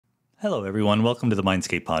Hello, everyone. Welcome to the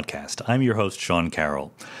Mindscape podcast. I'm your host, Sean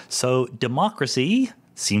Carroll. So democracy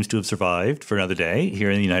seems to have survived for another day here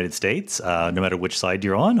in the United States, no matter which side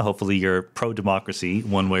you're on. Hopefully you're pro-democracy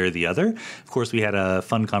one way or the other. Of course, we had a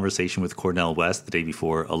fun conversation with Cornel West the day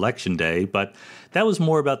before Election Day, but that was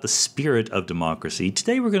more about the spirit of democracy.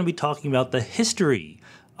 Today we're going to be talking about the history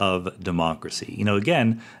of democracy. You know,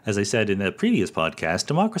 again, as I said in a previous podcast,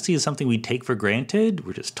 democracy is something we take for granted.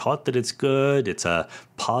 We're just taught that it's good. It's a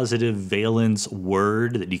positive valence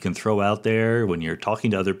word that you can throw out there when you're talking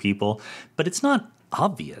to other people, but it's not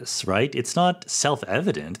obvious, right? It's not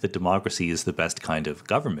self-evident that democracy is the best kind of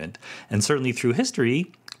government. And certainly through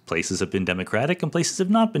history, places have been democratic and places have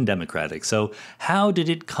not been democratic. So how did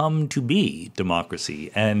it come to be democracy?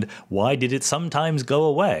 And why did it sometimes go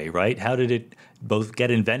away, right? How did it both get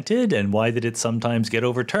invented and why did it sometimes get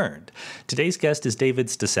overturned? Today's guest is David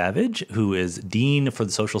Stasavage, who is Dean for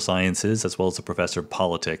the Social Sciences as well as a professor of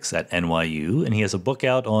politics at NYU. And he has a book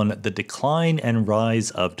out on the decline and rise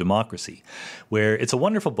of democracy, where it's a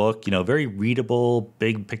wonderful book, you know, very readable,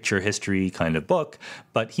 big picture history kind of book.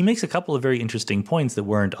 But he makes a couple of very interesting points that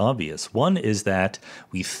weren't obvious. One is that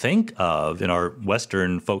we think of, in our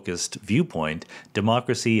Western-focused viewpoint,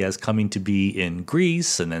 democracy as coming to be in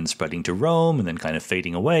Greece and then spreading to Rome and then kind of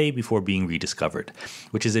fading away before being rediscovered,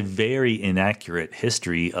 which is a very inaccurate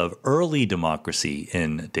history of early democracy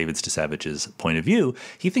in David Stasavage's point of view.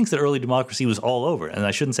 He thinks that early democracy was all over, and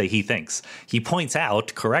I shouldn't say he thinks. He points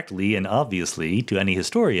out correctly and obviously to any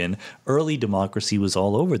historian, early democracy was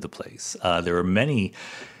all over the place. There are many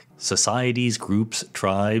societies, groups,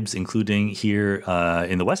 tribes, including here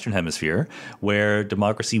in the Western Hemisphere, where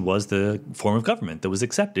democracy was the form of government that was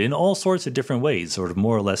accepted in all sorts of different ways, sort of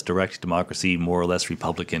more or less direct democracy, more or less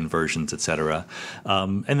Republican versions, etc.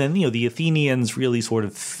 And then, you know, the Athenians really sort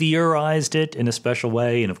of theorized it in a special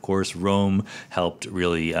way. And of course, Rome helped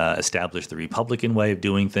really establish the Republican way of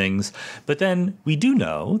doing things. But then we do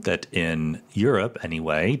know that in Europe,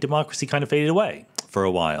 anyway, democracy kind of faded away for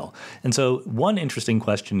a while. And so one interesting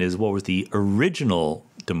question is, what was the original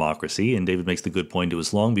democracy? And David makes the good point, it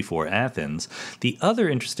was long before Athens. The other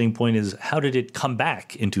interesting point is, how did it come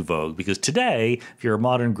back into vogue? Because today, if you're a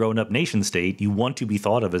modern grown-up nation state, you want to be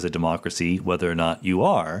thought of as a democracy, whether or not you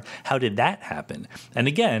are. How did that happen? And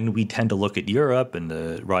again, we tend to look at Europe and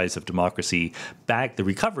the rise of democracy back, the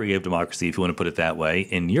recovery of democracy, if you want to put it that way,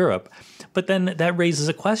 in Europe. But then that raises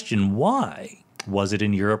a question, why was it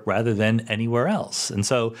in Europe rather than anywhere else? And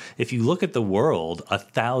so if you look at the world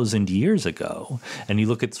 1,000 years ago and you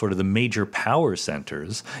look at sort of the major power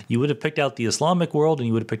centers, you would have picked out the Islamic world and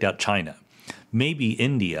you would have picked out China, maybe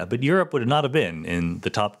India, but Europe would not have been in the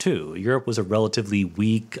top two. Europe was a relatively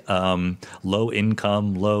weak, low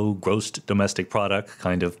income, low gross domestic product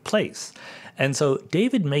kind of place. And so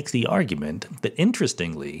David makes the argument that,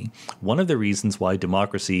 interestingly, one of the reasons why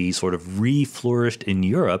democracy sort of re-flourished in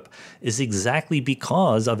Europe is exactly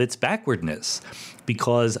because of its backwardness,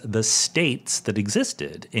 because the states that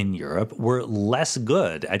existed in Europe were less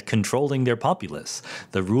good at controlling their populace.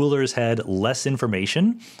 The rulers had less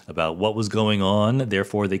information about what was going on,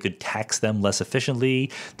 therefore they could tax them less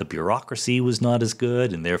efficiently. The bureaucracy was not as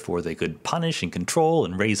good, and therefore they could punish and control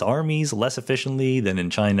and raise armies less efficiently than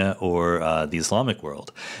in China or the Islamic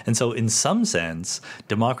world. And so in some sense,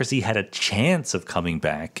 democracy had a chance of coming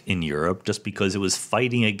back in Europe just because it was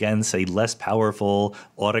fighting against a less powerful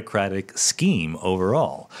autocratic scheme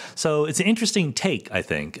overall. So it's an interesting take, I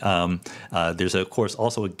think. There's, of course,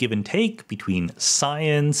 also a give and take between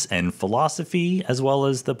science and philosophy, as well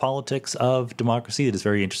as the politics of democracy that is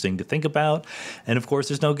very interesting to think about. And of course,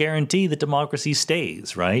 there's no guarantee that democracy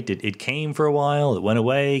stays, right? It came for a while, it went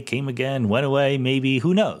away, came again, went away, maybe,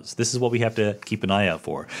 who knows? This is what we have to keep an eye out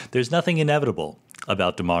for. There's nothing inevitable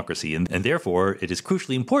about democracy. And therefore, it is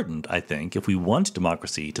crucially important, I think, if we want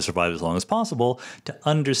democracy to survive as long as possible, to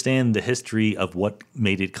understand the history of what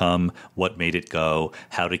made it come, what made it go,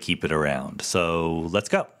 how to keep it around. So let's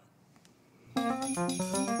go.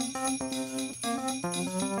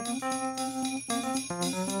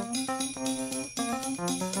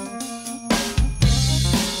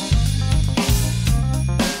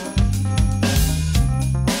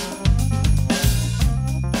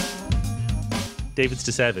 David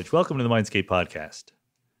Stasavage, welcome to the Mindscape podcast.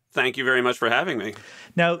 Thank you very much for having me.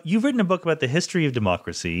 Now, you've written a book about the history of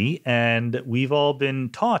democracy, and we've all been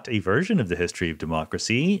taught a version of the history of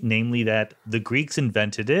democracy, namely that the Greeks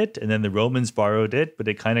invented it, and then the Romans borrowed it, but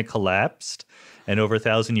it kind of collapsed. And over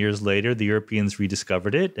 1,000 years later, the Europeans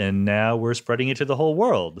rediscovered it, and now we're spreading it to the whole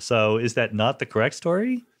world. So is that not the correct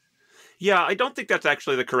story? Yeah, I don't think that's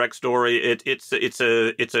actually the correct story. It's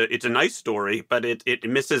a nice story, but it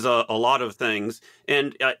misses a lot of things.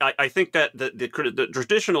 And I think that the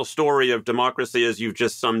traditional story of democracy, as you've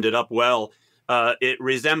just summed it up well, it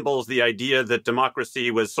resembles the idea that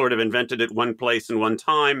democracy was sort of invented at one place and one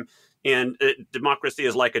time, and democracy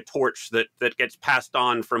is like a torch that gets passed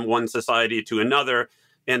on from one society to another.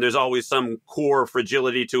 And there's always some core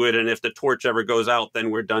fragility to it. And if the torch ever goes out,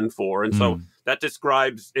 then we're done for. And so that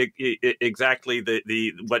describes exactly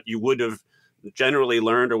the what you would have generally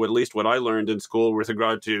learned, or at least what I learned in school with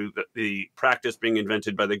regard to the practice being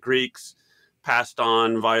invented by the Greeks, passed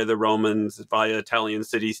on via the Romans, via Italian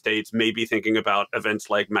city-states, maybe thinking about events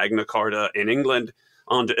like Magna Carta in England,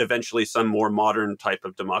 on to eventually some more modern type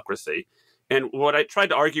of democracy. And what I tried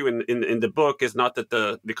to argue in the book is not that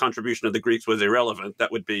the contribution of the Greeks was irrelevant.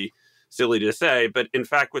 That would be silly to say. But in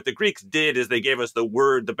fact, what the Greeks did is they gave us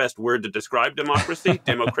the best word to describe democracy,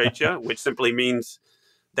 demokratia, which simply means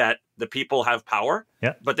that the people have power.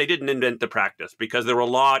 Yeah. But they didn't invent the practice, because there were a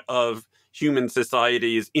lot of human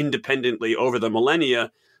societies independently over the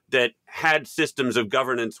millennia that had systems of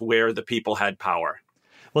governance where the people had power.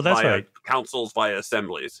 Well, that's via right. Councils, via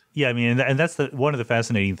assemblies. Yeah, I mean, and that's one of the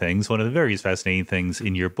fascinating things. One of the various fascinating things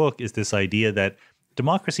in your book is this idea that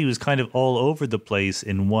democracy was kind of all over the place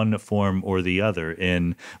in one form or the other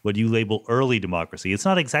in what you label early democracy. It's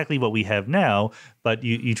not exactly what we have now, but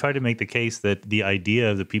you try to make the case that the idea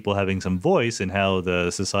of the people having some voice in how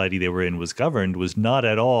the society they were in was governed was not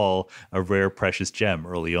at all a rare, precious gem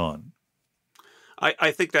early on.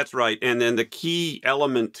 I think that's right. And then the key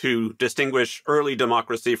element to distinguish early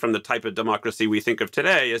democracy from the type of democracy we think of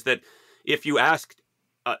today is that if you ask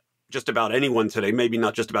just about anyone today, maybe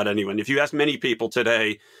not just about anyone, if you ask many people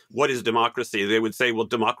today, what is democracy? They would say, well,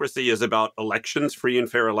 democracy is about elections, free and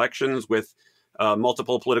fair elections with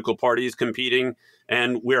multiple political parties competing.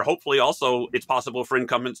 And we're hopefully also, it's possible for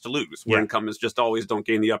incumbents to lose, where incumbents just always don't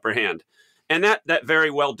gain the upper hand. And that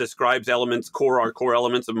very well describes our core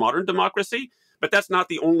elements of modern democracy. But that's not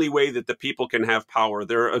the only way that the people can have power.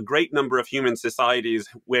 There are a great number of human societies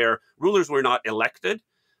where rulers were not elected.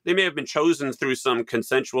 They may have been chosen through some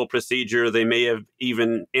consensual procedure. They may have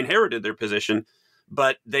even inherited their position,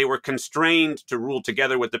 but they were constrained to rule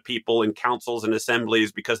together with the people in councils and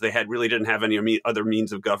assemblies because they really didn't have any other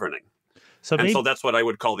means of governing. So that's what I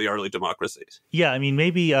would call the early democracies. Yeah, I mean,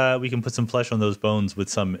 maybe we can put some flesh on those bones with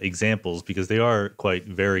some examples, because they are quite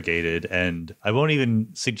variegated. And I won't even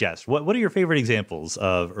suggest. What are your favorite examples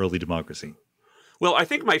of early democracy? Well, I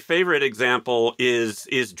think my favorite example is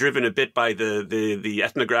driven a bit by the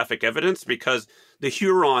ethnographic evidence, because the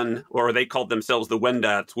Huron, or they called themselves the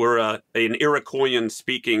Wendats, were an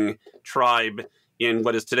Iroquoian-speaking tribe in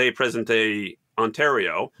what is today present-day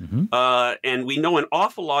Ontario. And we know an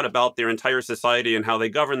awful lot about their entire society and how they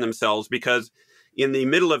govern themselves, because in the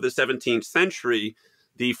middle of the 17th century,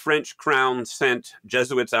 the French crown sent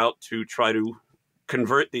Jesuits out to try to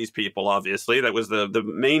convert these people, obviously. That was the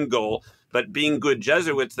main goal. But being good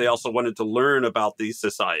Jesuits, they also wanted to learn about these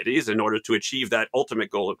societies in order to achieve that ultimate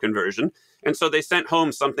goal of conversion. And so they sent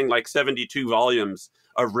home something like 72 volumes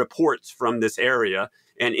of reports from this area.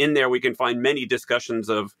 And in there, we can find many discussions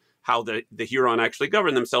of how the Huron actually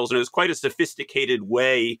govern themselves. And it was quite a sophisticated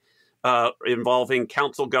way involving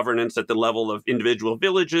council governance at the level of individual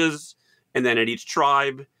villages, and then at each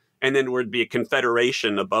tribe. And then there would be a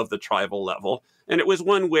confederation above the tribal level. And it was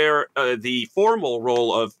one where the formal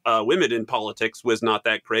role of women in politics was not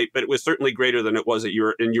that great, but it was certainly greater than it was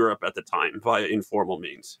in Europe at the time via informal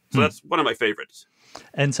means. So that's one of my favorites.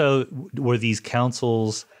 And so were these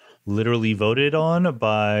councils literally voted on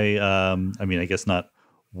by, I guess not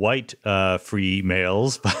white free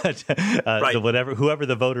males, but right. Whoever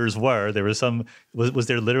the voters were, there was was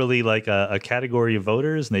there literally like a category of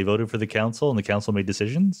voters, and they voted for the council, and the council made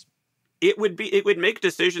decisions? It would make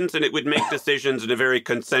decisions, and it would make decisions in a very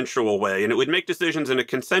consensual way. And it would make decisions in a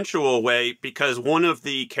consensual way because one of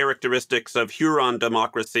the characteristics of Huron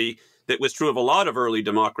democracy that was true of a lot of early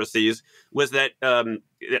democracies was that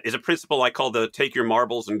is a principle I call the take your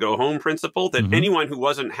marbles and go home principle, that anyone who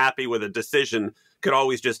wasn't happy with a decision could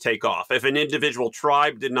always just take off. If an individual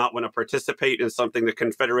tribe did not want to participate in something the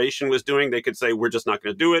Confederation was doing, they could say, we're just not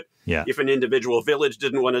going to do it. Yeah. If an individual village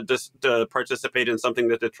didn't want to participate in something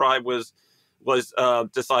that the tribe was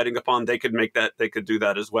deciding upon, they could do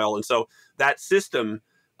that as well. And so that system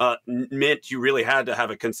meant you really had to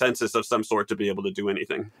have a consensus of some sort to be able to do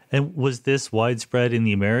anything. And was this widespread in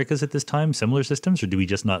the Americas at this time, similar systems, or do we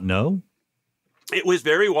just not know? It was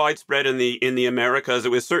very widespread in the Americas.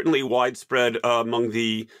 It was certainly widespread among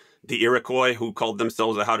the Iroquois, who called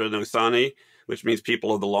themselves the Haudenosaunee, which means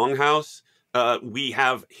people of the Longhouse. We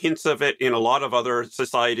have hints of it in a lot of other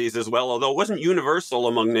societies as well, although it wasn't universal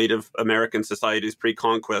among Native American societies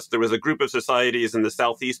pre-conquest. There was a group of societies in the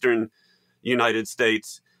southeastern United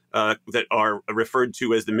States that are referred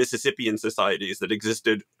to as the Mississippian societies that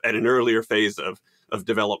existed at an earlier phase of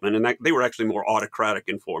development, and they were actually more autocratic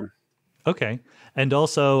in form. Okay. And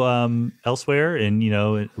also elsewhere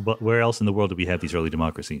where else in the world do we have these early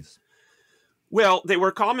democracies? Well, they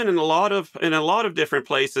were common in a lot of different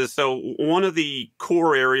places. So one of the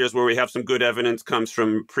core areas where we have some good evidence comes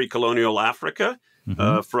from pre-colonial Africa,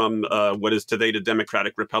 from what is today the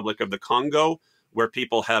Democratic Republic of the Congo, where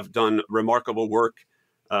people have done remarkable work.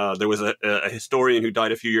 There was a historian who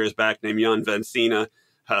died a few years back named Jan van Sina,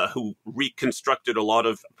 who reconstructed a lot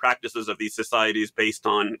of practices of these societies based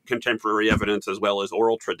on contemporary evidence as well as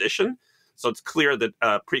oral tradition. So it's clear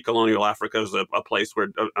that pre-colonial Africa is a place where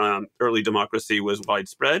early democracy was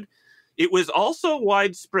widespread. It was also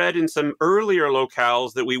widespread in some earlier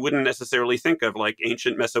locales that we wouldn't necessarily think of, like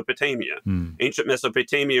ancient Mesopotamia. Ancient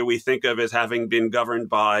Mesopotamia we think of as having been governed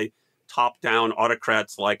by top-down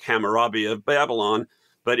autocrats like Hammurabi of Babylon.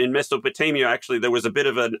 But in Mesopotamia, actually, there was a bit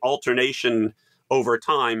of an alternation over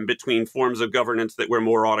time between forms of governance that were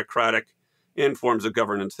more autocratic and forms of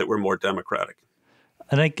governance that were more democratic.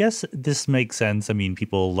 And I guess this makes sense. I mean,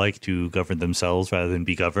 people like to govern themselves rather than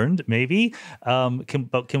be governed, maybe.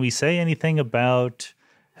 But can we say anything about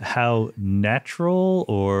how natural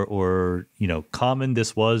or common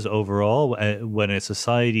this was overall when a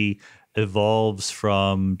society evolves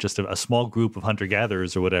from just a small group of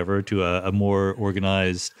hunter-gatherers or whatever to a more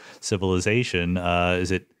organized civilization?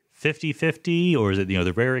 Is it 50-50, or is it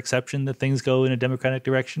the rare exception that things go in a democratic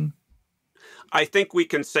direction? I think we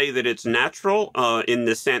can say that it's natural in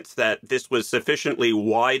the sense that this was sufficiently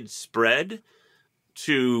widespread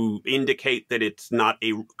to indicate that it's not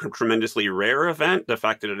a tremendously rare event. The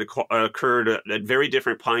fact that it occurred at very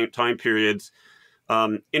different time periods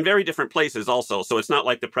in very different places also. So it's not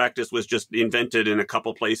like the practice was just invented in a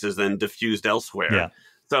couple places and diffused elsewhere.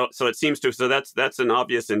 Yeah. So it seems to. So that's an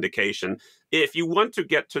obvious indication. If you want to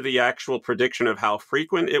get to the actual prediction of how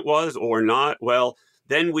frequent it was or not, well,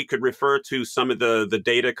 then we could refer to some of the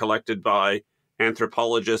data collected by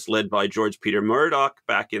anthropologists led by George Peter Murdoch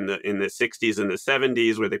back in the 60s and the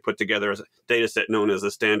 70s, where they put together a data set known as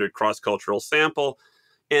a standard cross-cultural sample.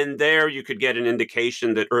 And there you could get an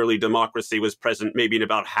indication that early democracy was present maybe in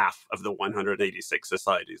about half of the 186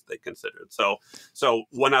 societies they considered. So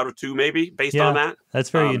 1 out of 2 maybe based on that. That's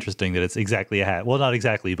very interesting that it's exactly a half. Well, not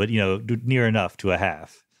exactly, but near enough to a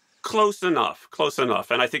half. Close enough.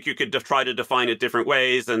 And I think you could try to define it different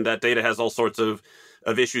ways, and that data has all sorts of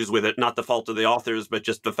issues with it, not the fault of the authors, but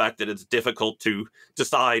just the fact that it's difficult to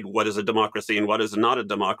decide what is a democracy and what is not a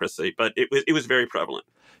democracy. But it was very prevalent.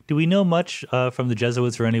 Do we know much from the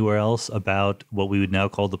Jesuits or anywhere else about what we would now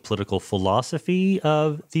call the political philosophy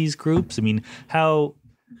of these groups? I mean, how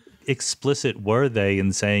explicit were they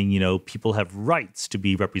in saying, people have rights to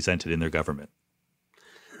be represented in their government?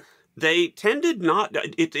 They tended not.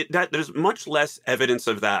 That there's much less evidence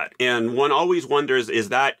of that, and one always wonders: is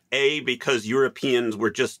that because Europeans were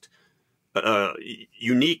just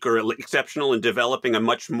unique or exceptional in developing a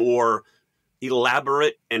much more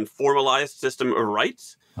elaborate and formalized system of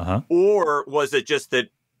rights, or was it just that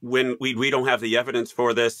when we don't have the evidence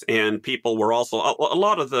for this, and people were also a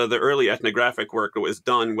lot of the early ethnographic work that was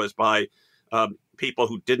done was by people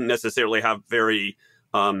who didn't necessarily have very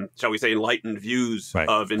shall we say, enlightened views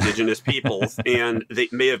of indigenous peoples, and they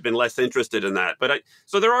may have been less interested in that. But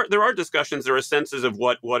so there are discussions, there are senses of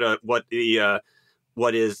what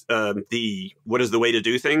is the way to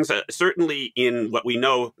do things. Certainly, in what we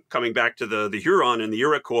know, coming back to the Huron and the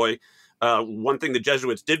Iroquois, one thing the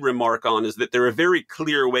Jesuits did remark on is that there are very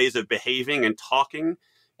clear ways of behaving and talking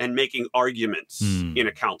and making arguments in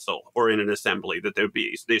a council or in an assembly, that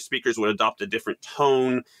the speakers would adopt a different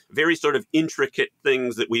tone, very sort of intricate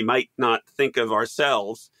things that we might not think of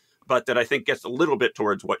ourselves, but that I think gets a little bit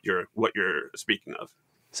towards what you're speaking of.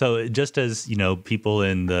 So just as, people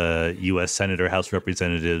in the U.S. Senate or House of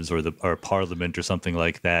Representatives or Parliament or something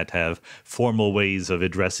like that have formal ways of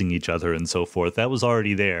addressing each other and so forth, that was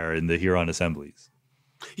already there in the Huron assemblies.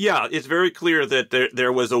 Yeah, it's very clear that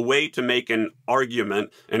there was a way to make an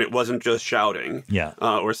argument, and it wasn't just shouting,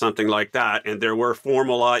 or something like that. And there were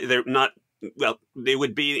they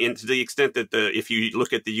would be, to the extent that if you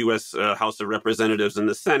look at the U.S. House of Representatives and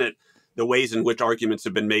the Senate, the ways in which arguments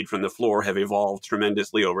have been made from the floor have evolved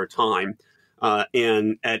tremendously over time.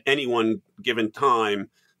 And at any one given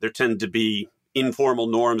time, there tend to be informal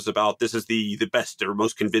norms about this is the best or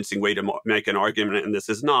most convincing way to make an argument, and this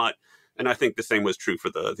is not. And I think the same was true for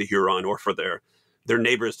the Huron or for their their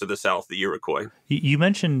neighbors to the south, the Iroquois. You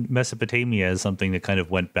mentioned Mesopotamia as something that kind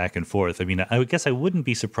of went back and forth. I mean, I guess I wouldn't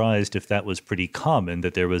be surprised if that was pretty common,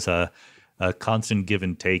 that there was a constant give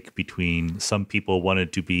and take between some people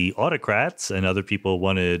wanted to be autocrats and other people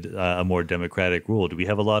wanted a more democratic rule. Do we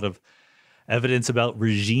have a lot of evidence about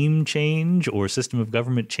regime change or system of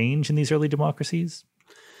government change in these early democracies?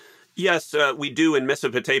 Yes, we do. And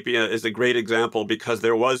Mesopotamia is a great example because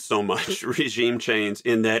there was so much regime change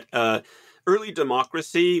in that early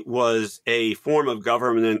democracy was a form of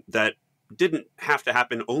government that didn't have to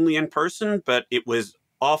happen only in person, but it was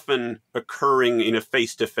often occurring in a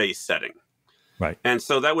face-to-face setting. Right. And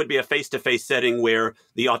so that would be a face-to-face setting where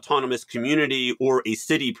the autonomous community or a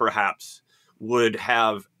city perhaps would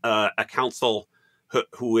have a council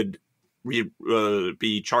who would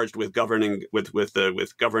be charged with governing with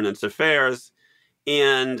governance affairs,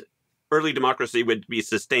 and early democracy would be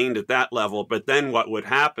sustained at that level. But then what would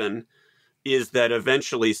happen is that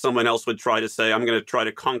eventually someone else would try to say, I'm going to try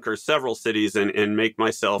to conquer several cities and make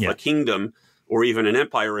myself a kingdom or even an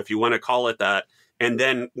empire, if you want to call it that. And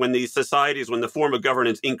then when these societies, when the form of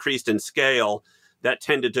governance increased in scale, that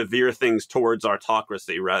tended to veer things towards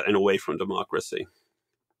autocracy and away from democracy.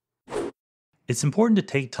 It's important to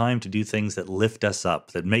take time to do things that lift us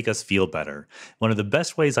up, that make us feel better. One of the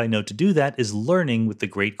best ways I know to do that is learning with the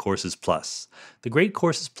Great Courses Plus. The Great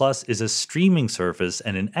Courses Plus is a streaming service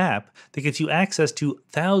and an app that gives you access to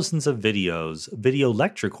thousands of videos, video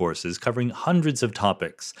lecture courses covering hundreds of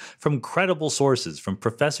topics, from credible sources, from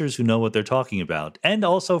professors who know what they're talking about, and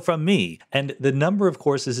also from me. And the number of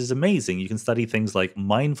courses is amazing. You can study things like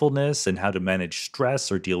mindfulness and how to manage stress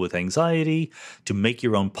or deal with anxiety, to make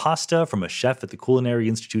your own pasta from a chef at the Culinary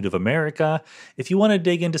Institute of America. If you want to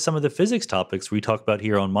dig into some of the physics topics we talk about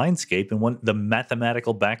here on Mindscape and want the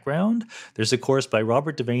mathematical background, there's a course by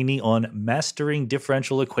Robert Devaney on Mastering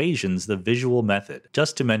Differential Equations, the Visual Method,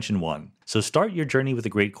 just to mention one. So start your journey with the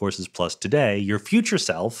Great Courses Plus today. Your future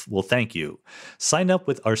self will thank you. Sign up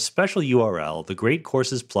with our special URL,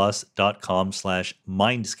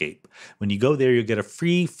 thegreatcoursesplus.com/Mindscape. When you go there, you'll get a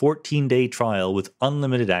free 14-day trial with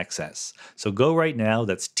unlimited access. So go right now.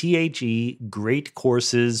 That's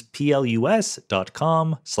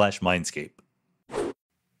greatcoursesplus.com/Mindscape.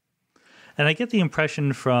 And I get the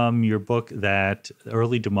impression from your book that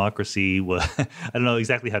early democracy was, I don't know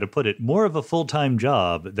exactly how to put it, more of a full-time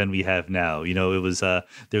job than we have now. You know, it was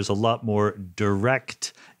there's a lot more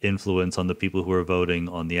direct influence on the people who are voting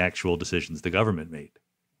on the actual decisions the government made.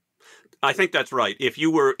 I think that's right. If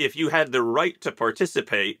you had the right to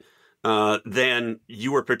participate, then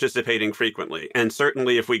you were participating frequently. And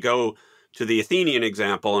certainly if we go to the Athenian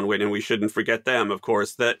example, and we shouldn't forget them, of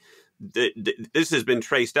course, that this has been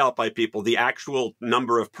traced out by people. The actual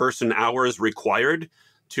number of person hours required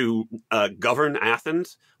to govern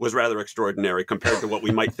Athens was rather extraordinary compared to what we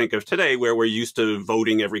might think of today, where we're used to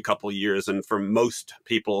voting every couple of years. And for most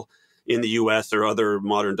people in the U.S. or other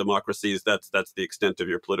modern democracies, that's the extent of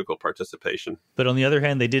your political participation. But on the other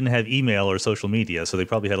hand, they didn't have email or social media, so they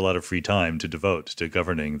probably had a lot of free time to devote to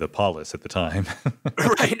governing the polis at the time.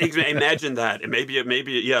 Right. Imagine that. Maybe, yeah.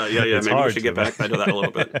 Maybe we should get back to that a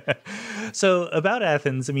little bit. So about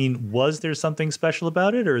Athens, I mean, was there something special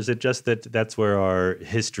about it, or is it just that that's where our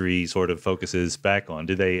history sort of focuses back on?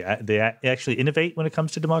 Do they actually innovate when it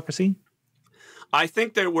comes to democracy? I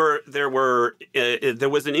think there was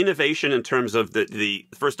an innovation in terms of the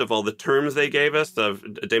first of all, the terms they gave us of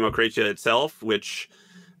democratia itself, which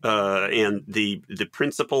and the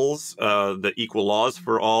principles, the equal laws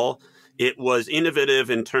for all. It was innovative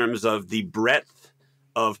in terms of the breadth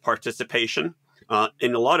of participation.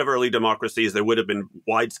 In a lot of early democracies, there would have been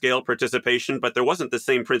wide-scale participation, but there wasn't the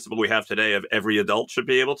same principle we have today of every adult should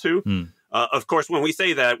be able to. Of course, when we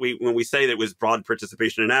say that, when we say that it was broad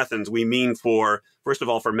participation in Athens, we mean first of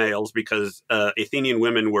all, for males, because Athenian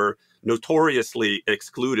women were notoriously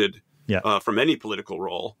excluded from any political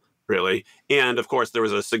role, really. And of course, there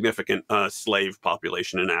was a significant slave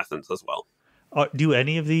population in Athens as well. Do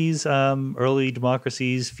any of these early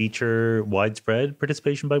democracies feature widespread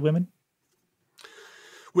participation by women?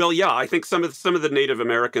 Well, yeah, I think some of the Native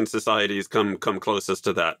American societies come closest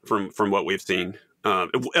to that from what we've seen. I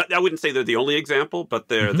wouldn't say they're the only example, but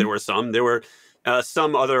there were some. There were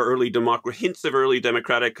some other hints of early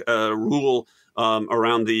democratic rule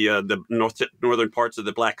around the northern parts of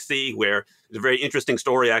the Black Sea, where it's a very interesting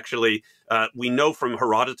story, actually. We know from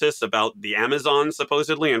Herodotus about the Amazons,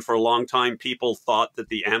 supposedly, and for a long time, people thought that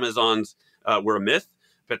the Amazons were a myth.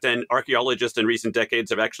 But then archaeologists in recent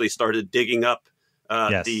decades have actually started digging up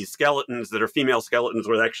the skeletons that are female skeletons,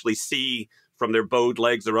 where they actually see from their bowed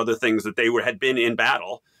legs or other things that they had been in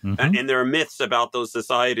battle. And there are myths about those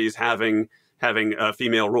societies having having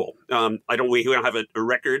female rule. We don't have a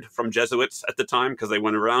record from Jesuits at the time because they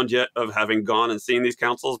weren't around yet of having gone and seen these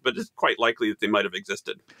councils, but it's quite likely that they might have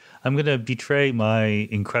existed. I'm going to betray my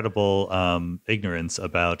incredible ignorance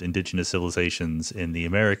about indigenous civilizations in the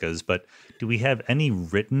Americas, but do we have any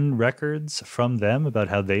written records from them about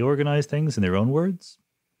how they organize things in their own words?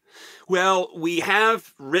 Well, we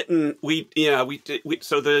have written,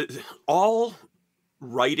 all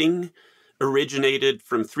writing originated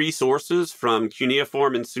from three sources: from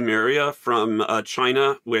cuneiform in Sumeria, from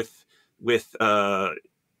China with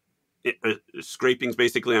scrapings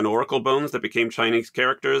basically on oracle bones that became Chinese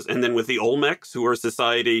characters, and then with the Olmecs, who were a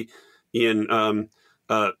society in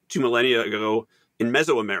 2 millennia ago in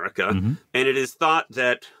Mesoamerica. Mm-hmm. And it is thought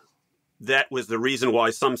that that was the reason why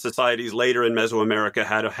some societies later in Mesoamerica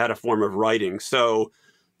had a form of writing. So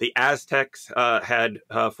the Aztecs had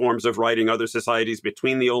forms of writing. Other societies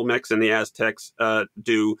between the Olmecs and the Aztecs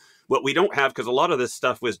do. What we don't have, because a lot of this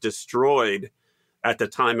stuff was destroyed at the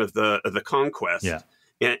time of the conquest. Yeah.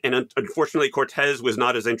 And unfortunately, Cortez was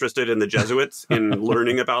not as interested in the Jesuits in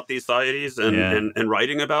learning about these societies and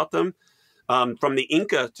writing about them. From the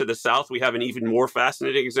Inca to the south, we have an even more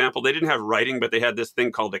fascinating example. They didn't have writing, but they had this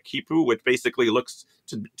thing called a quipu, which basically looks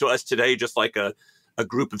to us today just like a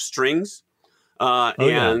group of strings.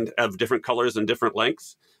 Of different colors and different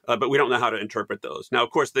lengths, but we don't know how to interpret those. Now, of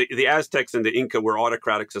course, the Aztecs and the Inca were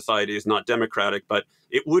autocratic societies, not democratic, but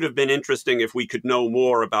it would have been interesting if we could know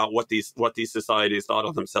more about what these societies thought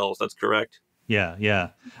of themselves. That's correct. Yeah.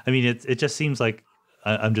 I mean, it just seems like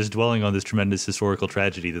I'm just dwelling on this tremendous historical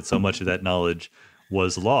tragedy that so much of that knowledge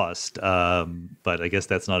was lost. But I guess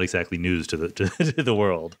that's not exactly news to the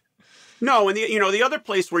world. No, and the other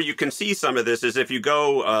place where you can see some of this is if you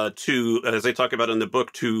go to, as I talk about in the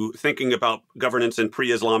book, to thinking about governance in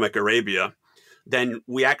pre-Islamic Arabia, then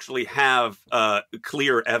we actually have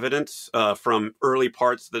clear evidence from early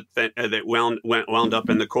parts that wound up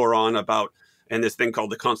in the Quran about, and this thing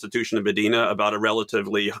called the Constitution of Medina, about a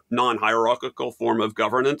relatively non-hierarchical form of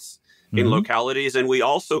governance in localities. And we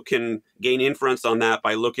also can gain inference on that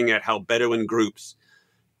by looking at how Bedouin groups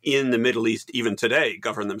in the Middle East, even today,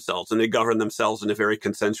 govern themselves, and they govern themselves in a very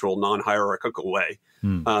consensual, non-hierarchical way.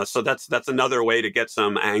 So that's another way to get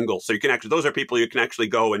some angle. So you can actually, those are people you can actually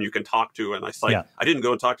go and you can talk to. And I cite, I didn't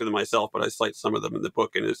go and talk to them myself, but I cite some of them in the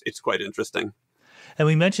book, and it's quite interesting. And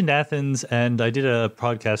we mentioned Athens, and I did a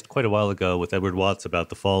podcast quite a while ago with Edward Watts about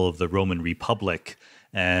the fall of the Roman Republic.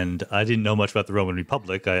 And I didn't know much about the Roman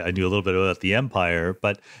Republic. I knew a little bit about the empire.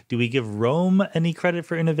 But do we give Rome any credit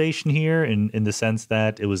for innovation here in the sense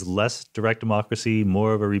that it was less direct democracy,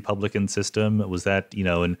 more of a republican system? Was that,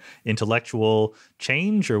 an intellectual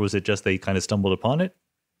change, or was it just they kind of stumbled upon it?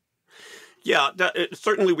 Yeah,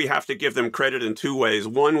 certainly we have to give them credit in two ways.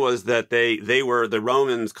 One was that the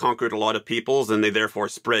Romans conquered a lot of peoples, and they therefore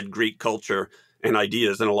spread Greek culture and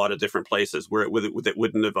ideas in a lot of different places where it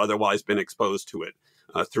wouldn't have otherwise been exposed to it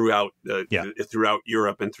throughout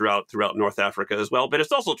Europe and throughout North Africa as well. But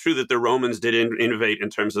it's also true that the Romans did innovate in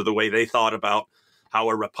terms of the way they thought about how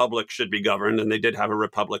a republic should be governed, and they did have a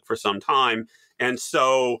republic for some time. And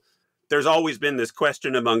so there's always been this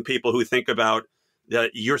question among people who think about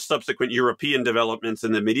your subsequent European developments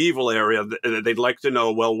in the medieval area. They'd like to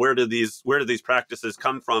know, well, where do these practices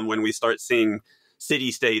come from when we start seeing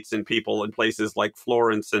city-states and people in places like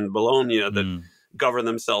Florence and Bologna that govern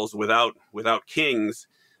themselves without kings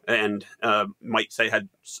and might say had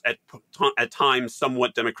at times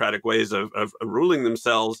somewhat democratic ways of ruling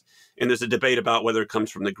themselves. And there's a debate about whether it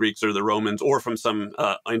comes from the Greeks or the Romans or from some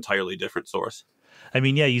entirely different source. I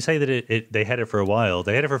mean, yeah, you say that they had it for a while.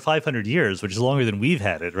 They had it for 500 years, which is longer than we've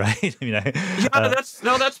had it, right? I mean,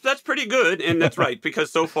 that's pretty good, and that's right,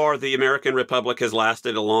 because so far the American Republic has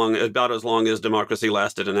lasted about as long as democracy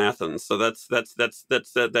lasted in Athens. So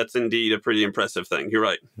that's indeed a pretty impressive thing. You're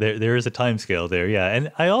right. There is a time scale there, yeah.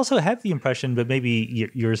 And I also have the impression, but maybe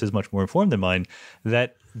yours is much more informed than mine,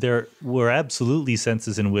 that there were absolutely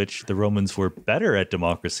senses in which the Romans were better at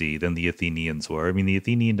democracy than the Athenians were. I mean, the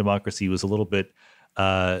Athenian democracy was a little bit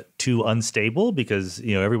too unstable because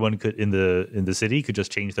everyone could in the city could just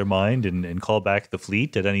change their mind and call back the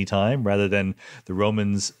fleet at any time, rather than the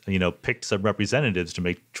Romans picked some representatives to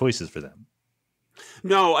make choices for them.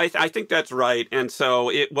 No, I think that's right. And so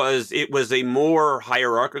it was a more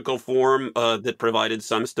hierarchical form that provided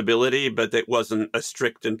some stability, but it wasn't a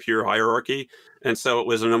strict and pure hierarchy. And so it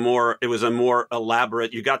was a more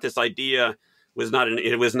elaborate. You got this idea.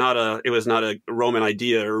 It was not a Roman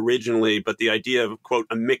idea originally, but the idea of, quote,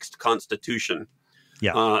 a mixed constitution.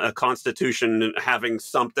 Yeah. A constitution having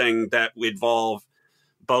something that would involve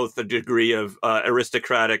both a degree of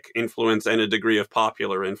aristocratic influence and a degree of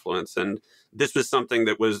popular influence. And this was something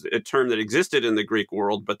that was a term that existed in the Greek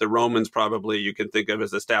world, but the Romans probably you can think of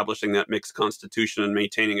as establishing that mixed constitution and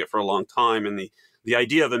maintaining it for a long time. And the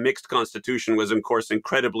idea of a mixed constitution was, of course,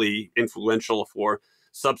 incredibly influential for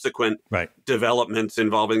subsequent developments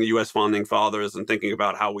involving the U.S. founding fathers and thinking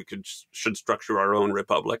about how we should structure our own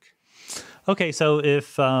republic. Okay, so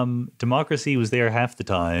if democracy was there half the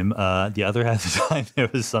time, the other half of the time there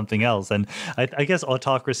was something else. And I guess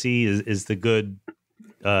autocracy is the good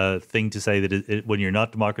thing to say that when you're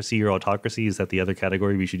not democracy, you're autocracy. Is that the other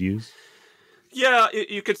category we should use? Yeah,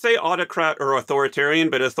 you could say autocrat or authoritarian,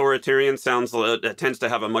 but authoritarian tends to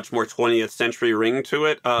have a much more 20th century ring to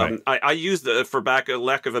it. I use for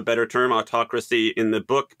lack of a better term, autocracy in the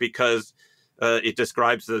book because it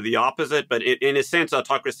describes the opposite. But in a sense,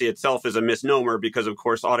 autocracy itself is a misnomer because, of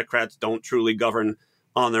course, autocrats don't truly govern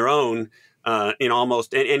on their own. In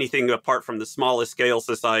almost anything apart from the smallest scale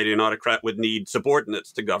society, an autocrat would need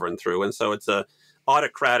subordinates to govern through. And so it's a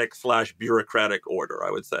autocratic/bureaucratic order,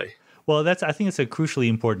 I would say. Well, I think it's a crucially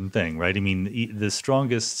important thing, right? I mean, the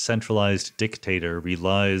strongest centralized dictator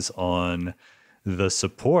relies on the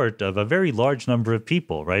support of a very large number of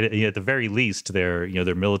people, right? At the very least, their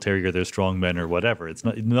military or their strongmen or whatever. It's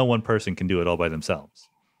no one person can do it all by themselves.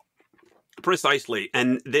 Precisely.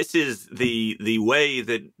 And this is the way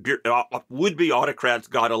that would-be autocrats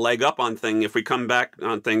got a leg up on things. If we come back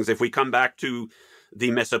to the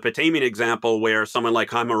Mesopotamian example where someone like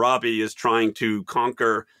Hammurabi is trying to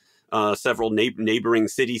conquer several neighboring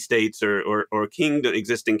city-states or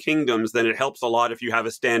existing kingdoms, then it helps a lot if you have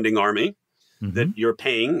a standing army that you're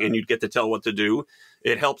paying and you get to tell what to do.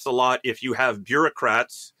 It helps a lot if you have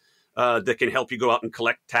bureaucrats that can help you go out and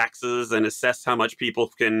collect taxes and assess how much people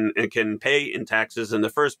can pay in taxes in the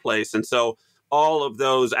first place. And so all of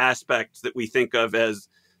those aspects that we think of as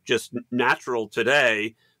just natural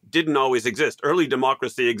today didn't always exist. Early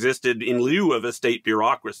democracy existed in lieu of a state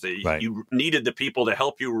bureaucracy. Right. You needed the people to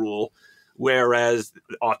help you rule, whereas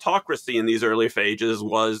autocracy in these early phases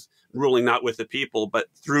was ruling not with the people, but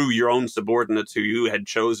through your own subordinates who you had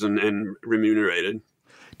chosen and remunerated.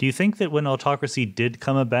 Do you think that when autocracy did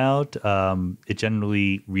come about, it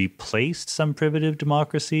generally replaced some primitive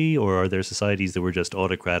democracy, or are there societies that were just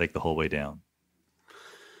autocratic the whole way down?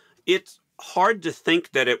 It's hard to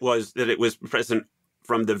think that it was present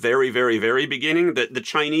from the very, very, very beginning. The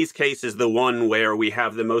Chinese case is the one where we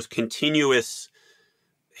have the most continuous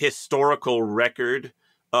historical record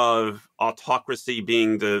of autocracy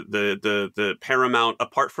being the paramount,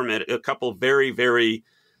 apart from it, a couple very, very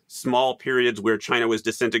small periods where China was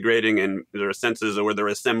disintegrating and there are senses where there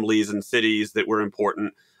were assemblies and cities that were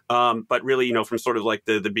important. But really, from sort of like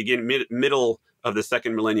the middle of the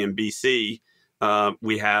second millennium BC,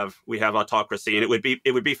 we have autocracy, and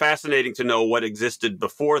it would be fascinating to know what existed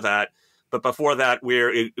before that. But before that,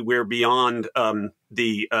 we're beyond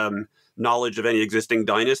the knowledge of any existing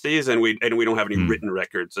dynasties, and we don't have any written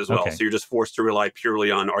records as well. Okay. So you're just forced to rely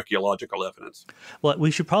purely on archaeological evidence. Well,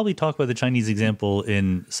 we should probably talk about the Chinese example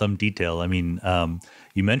in some detail. I mean,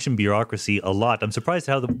 you mentioned bureaucracy a lot. I'm surprised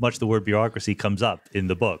how much the word bureaucracy comes up in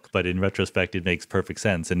the book, but in retrospect, it makes perfect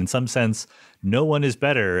sense. And in some sense, no one is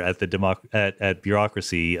better at at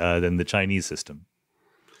bureaucracy than the Chinese system.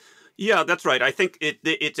 Yeah, that's right. I think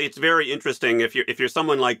it's very interesting if you're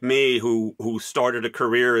someone like me who started a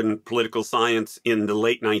career in political science in the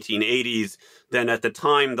late 1980s. Then at the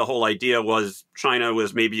time, the whole idea was China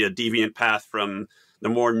was maybe a deviant path from the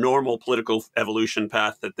more normal political evolution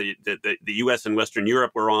path that the U.S. and Western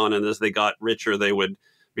Europe were on, and as they got richer, they would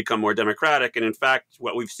become more democratic. And in fact,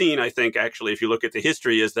 what we've seen, I think, actually, if you look at the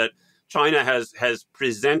history, is that China has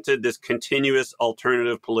presented this continuous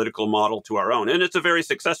alternative political model to our own. And it's a very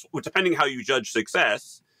successful, depending how you judge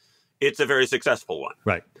success, it's a very successful one.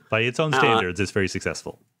 Right. By its own standards, it's very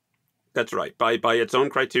successful. That's right. By its own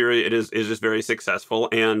criteria, it is just very successful.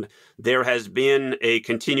 And there has been a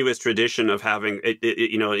continuous tradition of having,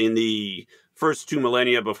 in the first 2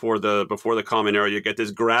 millennia before the Common Era, you get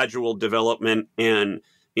this gradual development and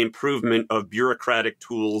improvement of bureaucratic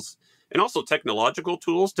tools and also technological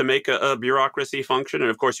tools to make a bureaucracy function.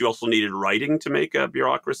 And of course, you also needed writing to make a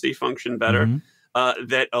bureaucracy function better,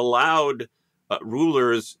 that allowed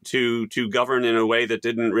rulers to govern in a way that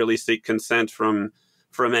didn't really seek consent from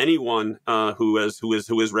anyone who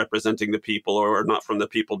is representing the people, or not from the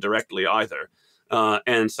people directly either.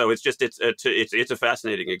 And so it's a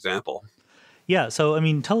fascinating example. Yeah. So, I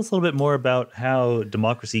mean, tell us a little bit more about how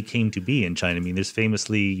democracy came to be in China. I mean, there's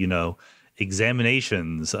famously,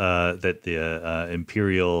 examinations that the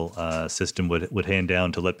imperial system would hand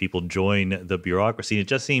down to let people join the bureaucracy. It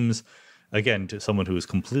just seems again, to someone who is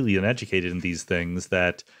completely uneducated in these things,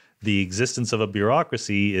 that the existence of a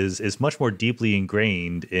bureaucracy is much more deeply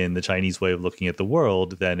ingrained in the Chinese way of looking at the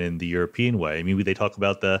world than in the European way. I mean, they talk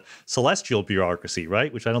about the celestial bureaucracy,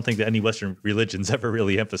 right? Which I don't think that any Western religions ever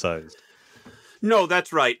really emphasized. No,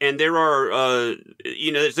 that's right. And there are,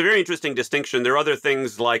 it's a very interesting distinction. There are other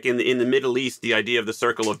things like in the Middle East, the idea of the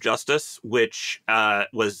circle of justice, which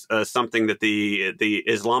was something that the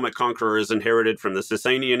Islamic conquerors inherited from the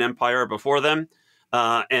Sasanian Empire before them.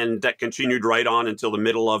 And that continued right on until the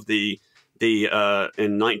middle of the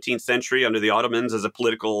in 19th century under the Ottomans as a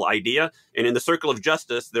political idea. And in the circle of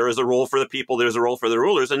justice, there is a role for the people, there's a role for the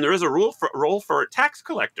rulers, and there is a role for tax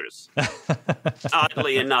collectors,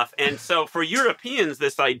 oddly enough. And so for Europeans,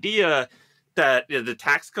 this idea that the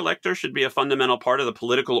tax collector should be a fundamental part of the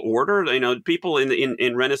political order. People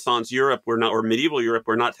in Renaissance Europe were not, or medieval Europe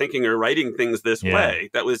were not thinking or writing things this way.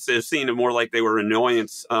 That was seen more like they were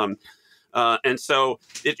annoyance. And so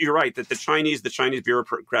you're right that the Chinese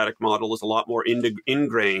bureaucratic model is a lot more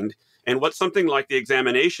ingrained. And what something like the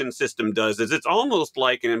examination system does is it's almost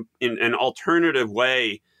like an alternative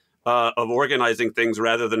way of organizing things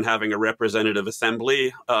rather than having a representative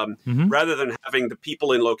assembly, rather than having the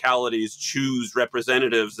people in localities choose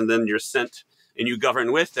representatives and then you're sent and you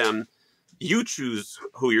govern with them. You choose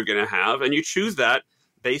who you're going to have, and you choose that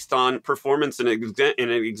based on performance in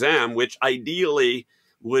an exam, which ideally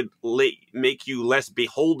would make you less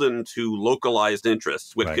beholden to localized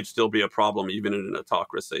interests, which could still be a problem even in an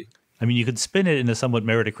autocracy. I mean, you could spin it in a somewhat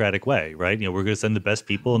meritocratic way, right? We're going to send the best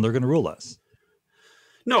people and they're going to rule us.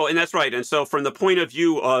 No, and that's right. And so from the point of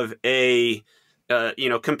view of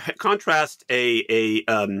contrast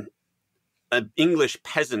an English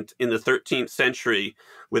peasant in the 13th century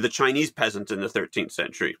with a Chinese peasant in the 13th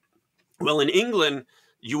century. Well, in England,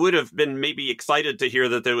 you would have been maybe excited to hear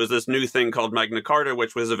that there was this new thing called Magna Carta,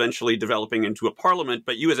 which was eventually developing into a parliament,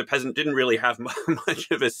 but you as a peasant didn't really have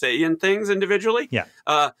much of a say in things individually. Yeah.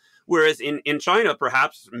 Whereas in China,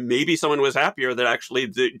 perhaps maybe someone was happier that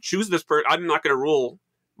actually choose this person. I'm not going to rule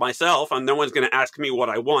myself, and no one's going to ask me what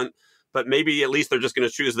I want, but maybe at least they're just going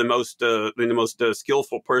to choose the most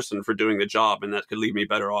skillful person for doing the job, and that could leave me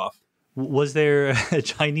better off. Was there a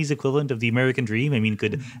Chinese equivalent of the American dream? I mean,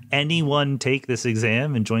 could anyone take this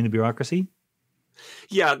exam and join the bureaucracy?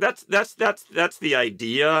 Yeah, that's the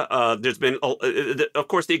idea. There's been, of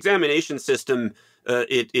course, the examination system.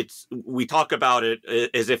 We talk about it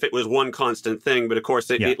as if it was one constant thing, but of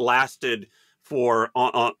course, it lasted for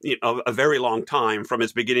a very long time, from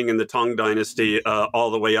its beginning in the Tang Dynasty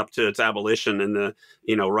all the way up to its abolition in the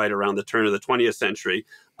right around the turn of the 20th century.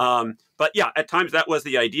 But yeah, at times that was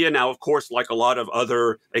the idea. Now, of course, like a lot of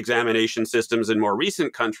other examination systems in more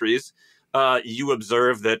recent countries, you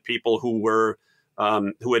observe that people who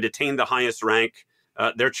had attained the highest rank,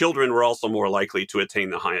 their children were also more likely to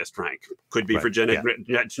attain the highest rank. Could be for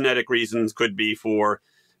genetic reasons, could be for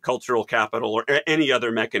cultural capital or any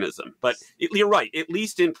other mechanism. But you're right. At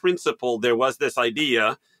least in principle, there was this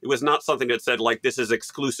idea. It was not something that said, like, this is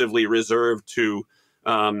exclusively reserved to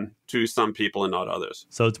some people and not others.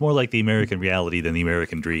 So it's more like the American reality than the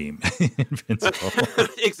American dream, in principle.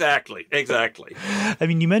 Exactly. I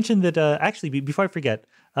mean, you mentioned that, actually, before I forget,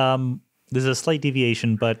 there's a slight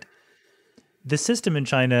deviation, but the system in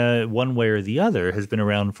China, one way or the other, has been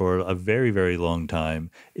around for a very, very long time.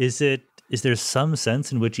 Is there some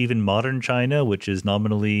sense in which even modern China, which is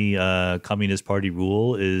nominally Communist Party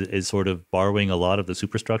rule, is sort of borrowing a lot of the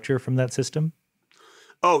superstructure from that system?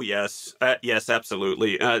 Oh, yes. Yes,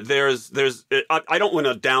 absolutely. I don't want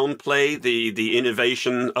to downplay the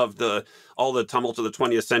innovation of all the tumult of the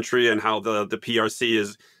 20th century and how the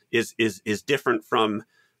PRC is different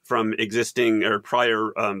from existing or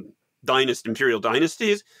prior imperial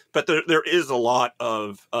dynasties, but there is a lot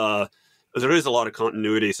of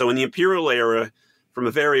continuity. So in the imperial era, from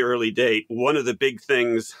a very early date, one of the big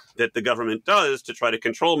things that the government does to try to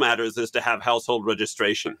control matters is to have household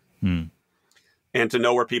registration. And to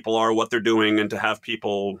know where people are, what they're doing, and to have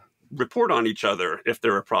people report on each other if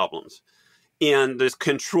there are problems. And this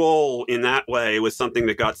control in that way was something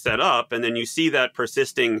that got set up. And then you see that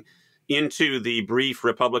persisting into the brief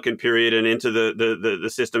Republican period and into the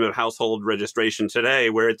system of household registration today,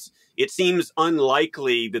 where it seems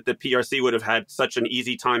unlikely that the PRC would have had such an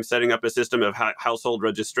easy time setting up a system of household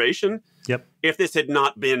registration if this had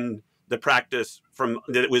not been the practice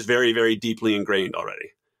that was very, very deeply ingrained already.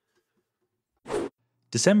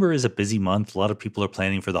 December is a busy month. A lot of people are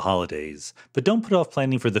planning for the holidays, but don't put off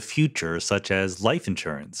planning for the future, such as life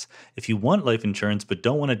insurance. If you want life insurance but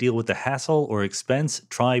don't want to deal with the hassle or expense,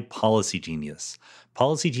 try Policy Genius.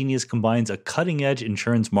 Policy Genius combines a cutting-edge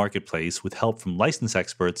insurance marketplace with help from licensed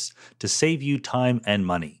experts to save you time and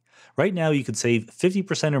money. Right now, you could save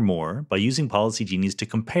 50% or more by using Policy Genius to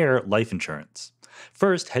compare life insurance.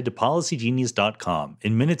 First, head to policygenius.com.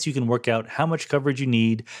 In minutes, you can work out how much coverage you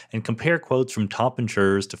need and compare quotes from top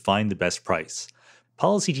insurers to find the best price.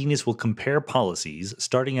 Policy Genius will compare policies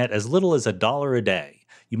starting at as little as $1 a day.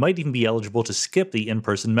 You might even be eligible to skip the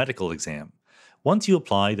in-person medical exam. Once you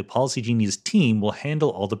apply, the Policy Genius team will handle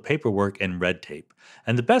all the paperwork and red tape.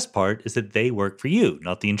 And the best part is that they work for you,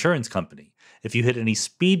 not the insurance company. If you hit any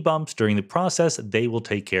speed bumps during the process, they will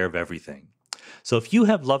take care of everything. So if you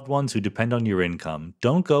have loved ones who depend on your income,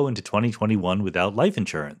 don't go into 2021 without life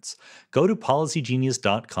insurance. Go to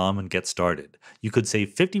policygenius.com and get started. You could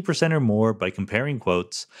save 50% or more by comparing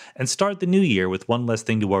quotes and start the new year with one less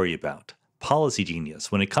thing to worry about. Policy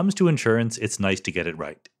Genius. When it comes to insurance, it's nice to get it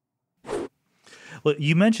right. Well,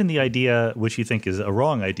 you mentioned the idea, which you think is a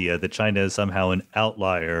wrong idea, that China is somehow an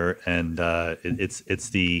outlier and it's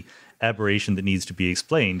the aberration that needs to be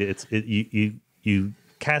explained. You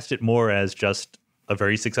cast it more as just a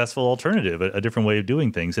very successful alternative, a different way of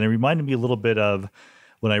doing things. And it reminded me a little bit of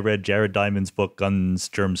when I read Jared Diamond's book, Guns,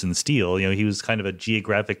 Germs, and Steel. You know, he was kind of a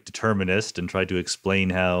geographic determinist and tried to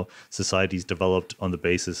explain how societies developed on the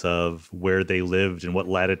basis of where they lived and what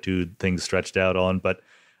latitude things stretched out on. But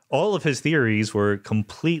all of his theories were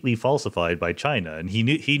completely falsified by China, and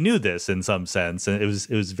he knew this in some sense, and it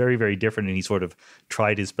was very, very different, and he sort of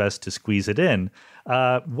tried his best to squeeze it in.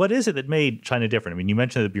 What is it that made China different? I mean, you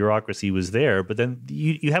mentioned the bureaucracy was there, but then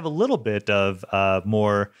you have a little bit of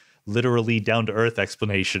more literally down-to-earth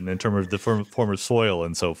explanation in terms of the form of soil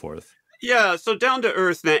and so forth. Yeah, so down to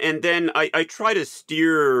earth, and then I try to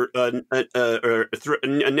steer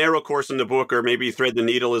a narrow course in the book, or maybe thread the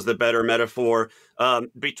needle is the better metaphor,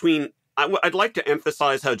 between, I'd like to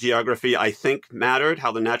emphasize how geography, I think, mattered,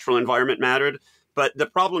 how the natural environment mattered. But the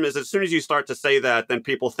problem is, as soon as you start to say that, then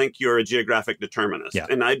people think you're a geographic determinist. Yeah.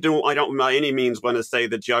 And I don't by any means want to say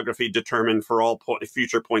that geography determined for all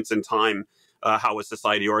future points in time how a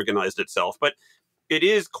society organized itself. But it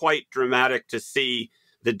is quite dramatic to see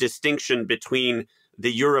the distinction between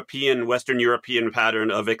the Western European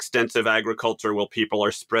pattern of extensive agriculture, where people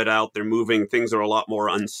are spread out, they're moving, things are a lot more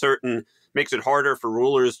uncertain, makes it harder for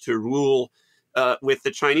rulers to rule, with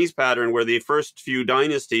the Chinese pattern, where the first few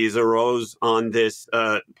dynasties arose on this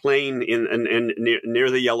plain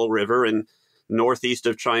near the Yellow River in northeast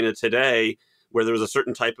of China today, where there was a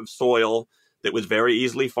certain type of soil that was very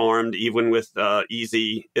easily farmed, even with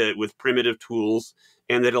primitive tools,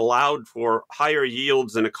 and that allowed for higher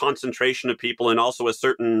yields and a concentration of people, and also a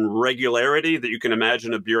certain regularity that you can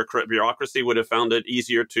imagine a bureaucracy would have found it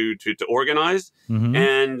easier to organize. Mm-hmm.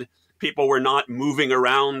 And people were not moving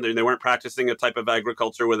around, and they weren't practicing a type of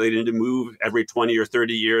agriculture where they needed to move every 20 or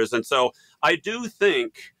 30 years. And so I do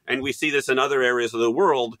think, and we see this in other areas of the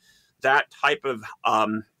world, that type of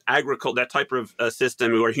agriculture, that type of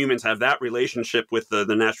system where humans have that relationship with the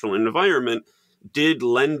natural environment, did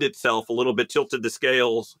lend itself a little bit, tilted the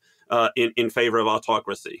scales in favor of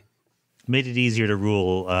autocracy. Made it easier to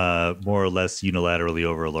rule more or less unilaterally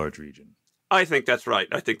over a large region. I think that's right.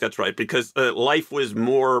 Because life was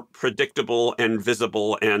more predictable and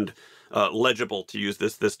visible and legible, to use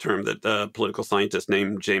this term that a political scientist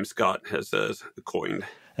named James Scott has coined.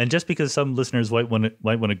 And just because some listeners might want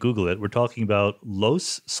to Google it, we're talking about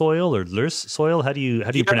Los soil or Lurs soil. How do you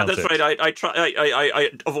pronounce it? That's right. I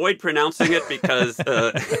avoid pronouncing it because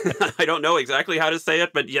I don't know exactly how to say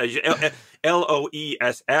it. But yeah,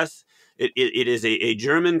 Loess. It is a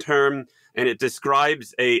German term, and it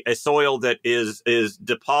describes a soil that is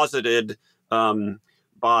deposited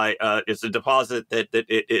it's a deposit that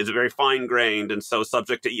it is very fine grained, and so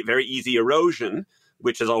subject to very easy erosion,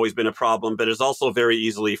 which has always been a problem, but is also very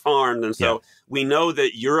easily farmed. And so we know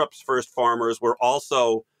that Europe's first farmers were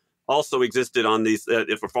also existed on these,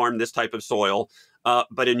 if we farmed this type of soil.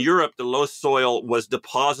 But in Europe, the loess soil was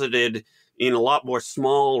deposited in a lot more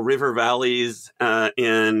small river valleys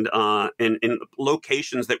and in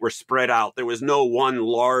locations that were spread out. There was no one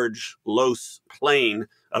large loess plain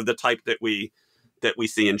of the type that we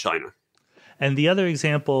see in China. And the other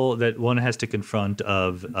example that one has to confront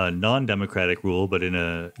of a non-democratic rule, but in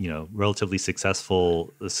a relatively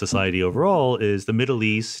successful society overall, is the Middle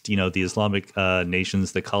East. The Islamic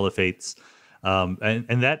nations, the caliphates,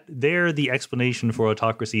 and that there the explanation for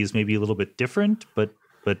autocracy is maybe a little bit different, but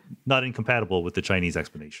not incompatible with the Chinese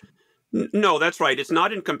explanation. No, that's right. It's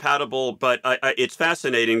not incompatible, but it's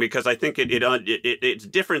fascinating because I think it's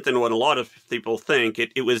different than what a lot of people think.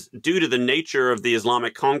 It was due to the nature of the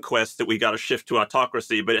Islamic conquest that we got a shift to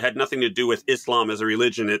autocracy, but it had nothing to do with Islam as a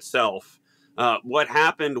religion itself. What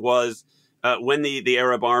happened was when the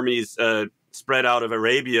Arab armies spread out of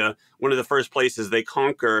Arabia, one of the first places they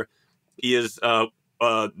conquer is the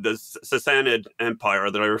Sassanid Empire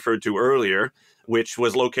that I referred to earlier, which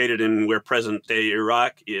was located in where present-day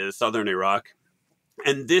Iraq is, southern Iraq.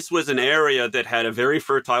 And this was an area that had a very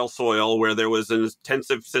fertile soil where there was an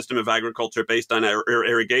intensive system of agriculture based on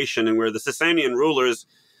irrigation, and where the Sasanian rulers,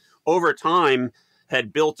 over time,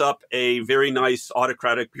 had built up a very nice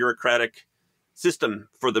autocratic, bureaucratic system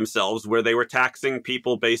for themselves where they were taxing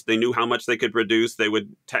people based, they knew how much they could produce. They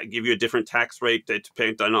would give you a different tax rate to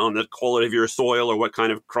depend on the quality of your soil or what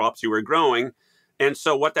kind of crops you were growing. And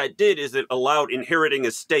so what that did is it allowed inheriting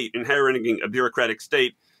a bureaucratic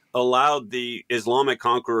state, allowed the Islamic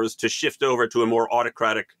conquerors to shift over to a more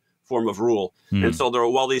autocratic form of rule. And so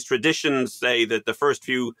while these traditions say that the first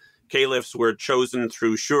few caliphs were chosen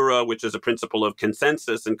through shura, which is a principle of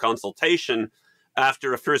consensus and consultation,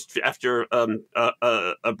 after a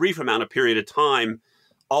brief period of time,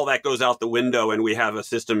 all that goes out the window, and we have a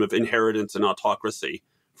system of inheritance and autocracy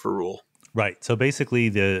for rule. Right. So basically,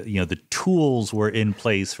 the tools were in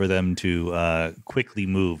place for them to quickly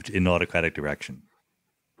move in autocratic direction.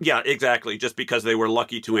 Yeah, exactly. Just because they were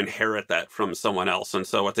lucky to inherit that from someone else, and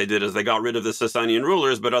so what they did is they got rid of the Sasanian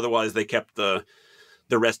rulers, but otherwise they kept the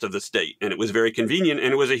rest of the state. And it was very convenient,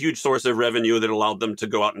 and it was a huge source of revenue that allowed them to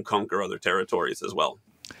go out and conquer other territories as well.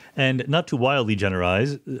 And not to wildly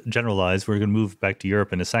generalize, we're going to move back to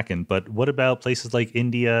Europe in a second, but what about places like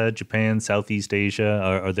India, Japan, Southeast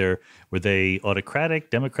Asia? Were they autocratic,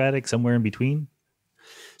 democratic, somewhere in between?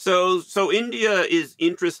 So India is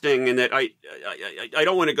interesting in that I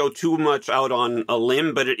don't want to go too much out on a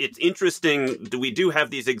limb, but it's interesting that we do have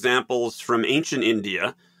these examples from ancient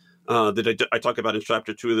India, that I talk about in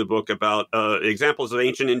chapter 2 of the book, about examples of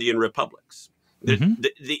ancient Indian republics.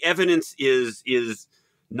 The evidence is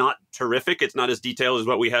not terrific. It's not as detailed as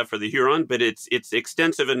what we have for the Huron, but it's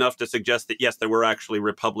extensive enough to suggest that, yes, there were actually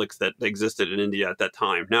republics that existed in India at that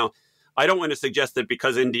time. Now, I don't want to suggest that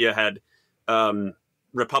because India had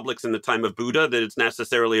republics in the time of Buddha that it's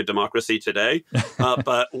necessarily a democracy today,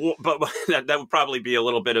 but that would probably be a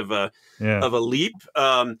little bit of a leap.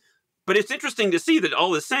 But it's interesting to see that all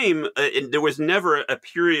the same, there was never a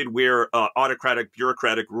period where autocratic,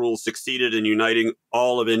 bureaucratic rule succeeded in uniting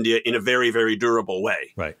all of India in a very, very durable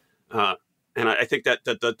way. Right. And I think that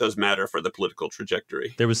does matter for the political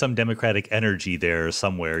trajectory. There was some democratic energy there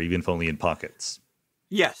somewhere, even if only in pockets.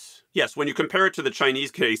 Yes. When you compare it to the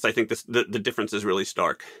Chinese case, I think the difference is really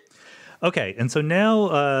stark. Okay, and so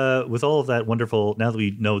now with all of that wonderful, now that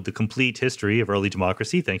we know the complete history of early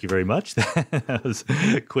democracy, thank you very much. That was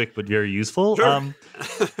quick but very useful. Sure.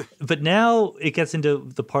 But now it gets into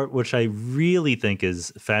the part which I really think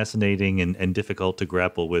is fascinating and difficult to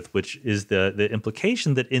grapple with, which is the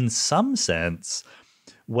implication that in some sense,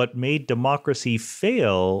 what made democracy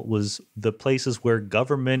fail was the places where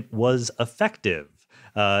government was effective.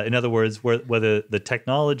 In other words, whether the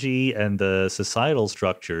technology and the societal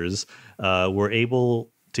structures were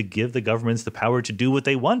able to give the governments the power to do what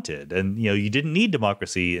they wanted. And, you didn't need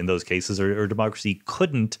democracy in those cases, or democracy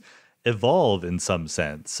couldn't evolve in some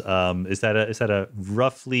sense. Is that a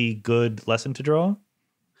roughly good lesson to draw?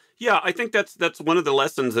 Yeah, I think that's one of the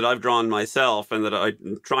lessons that I've drawn myself and that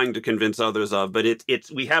I'm trying to convince others of. But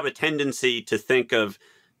we have a tendency to think of,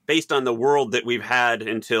 based on the world that we've had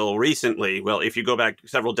until recently, well, if you go back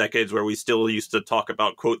several decades where we still used to talk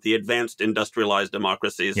about, quote, the advanced industrialized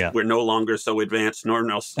democracies, we're no longer so advanced nor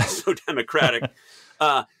so democratic.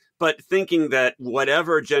 But thinking that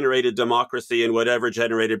whatever generated democracy and whatever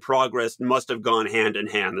generated progress must have gone hand in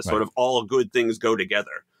hand, the sort of all good things go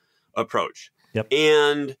together approach. Yep.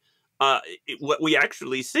 And what we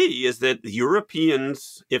actually see is that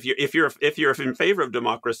Europeans, if you're in favor of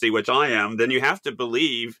democracy, which I am, then you have to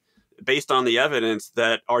believe, based on the evidence,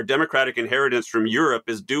 that our democratic inheritance from Europe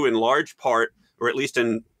is due in large part, or at least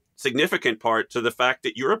in significant part, to the fact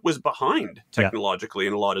that Europe was behind technologically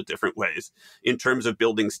in a lot of different ways in terms of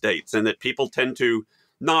building states, and that people tend to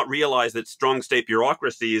not realize that strong state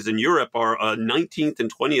bureaucracies in Europe are a 19th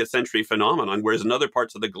and 20th century phenomenon, whereas in other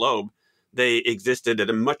parts of the globe, they existed at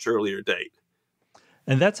a much earlier date.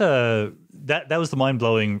 And that was the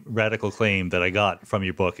mind-blowing radical claim that I got from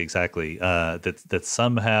your book, exactly, that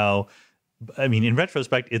somehow, I mean, in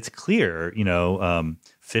retrospect, it's clear,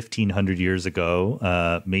 1,500 years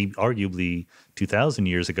ago, maybe arguably 2,000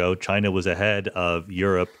 years ago, China was ahead of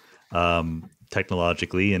Europe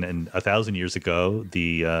technologically, and 1,000 years ago,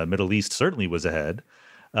 the Middle East certainly was ahead.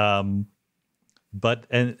 But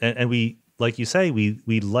we, like you say,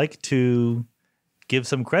 we like to give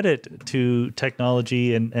some credit to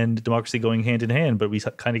technology and democracy going hand in hand, but we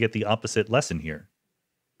kind of get the opposite lesson here.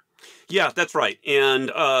 Yeah, that's right. And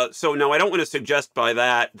so now I don't want to suggest by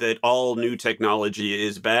that all new technology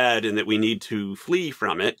is bad and that we need to flee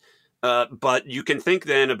from it. But you can think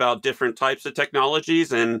then about different types of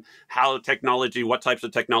technologies and what types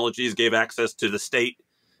of technologies gave access to the state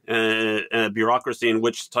bureaucracy and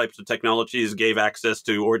which types of technologies gave access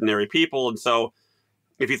to ordinary people. And so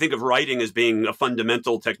if you think of writing as being a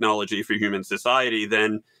fundamental technology for human society,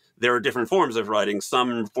 then there are different forms of writing.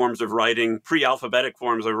 Some forms of writing, pre-alphabetic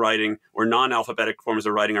forms of writing or non-alphabetic forms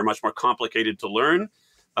of writing, are much more complicated to learn.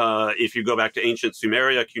 If you go back to ancient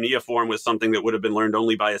Sumeria, cuneiform was something that would have been learned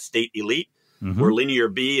only by a state elite. Or linear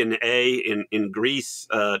B and A in Greece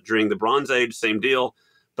during the Bronze Age, same deal.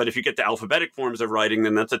 But if you get to alphabetic forms of writing,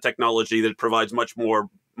 then that's a technology that provides much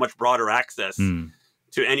broader access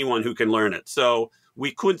to anyone who can learn it. So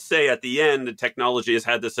we could say at the end that technology has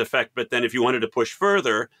had this effect, but then if you wanted to push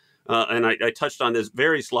further, and I touched on this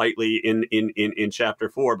very slightly in chapter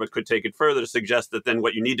 4, but could take it further to suggest that then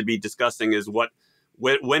what you need to be discussing is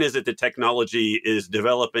when is it that technology is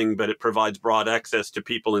developing, but it provides broad access to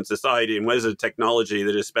people in society, and when is it technology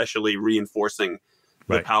that is especially reinforcing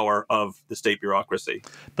the power of the state bureaucracy?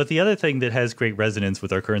 But the other thing that has great resonance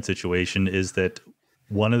with our current situation is that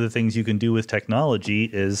one of the things you can do with technology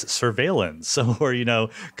is surveillance, or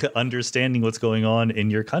understanding what's going on in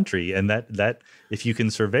your country, and that if you can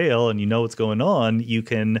surveil and you know what's going on, you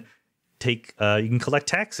can collect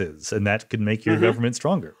taxes, and that could make your government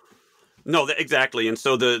stronger. No, exactly. And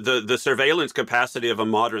so the surveillance capacity of a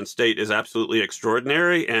modern state is absolutely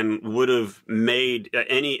extraordinary and would have made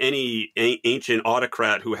any ancient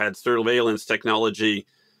autocrat who had surveillance technology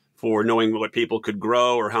for knowing what people could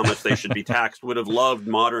grow or how much they should be taxed would have loved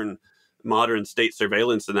modern state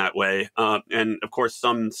surveillance in that way. And of course,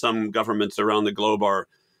 some governments around the globe are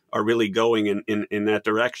really going in that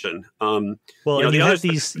direction. You have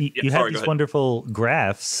these wonderful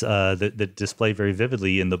graphs that display very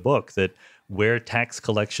vividly in the book that where tax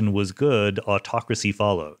collection was good, autocracy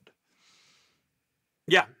followed.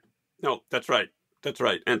 Yeah, no, that's right. That's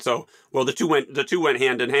right. And so, well, the two went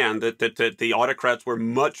hand in hand. That the autocrats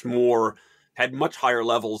were had much higher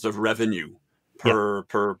levels of revenue per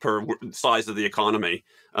size of the economy,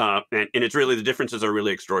 and it's really, the differences are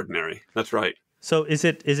really extraordinary. That's right. So is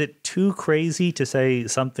it too crazy to say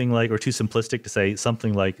something like, or too simplistic to say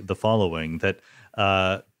something like the following, that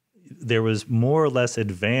there was more or less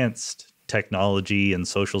advanced technology and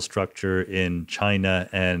social structure in China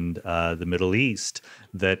and the Middle East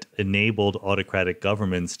that enabled autocratic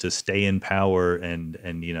governments to stay in power and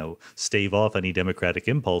stave off any democratic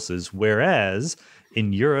impulses, whereas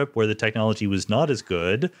in Europe, where the technology was not as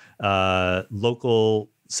good, local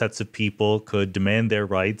sets of people could demand their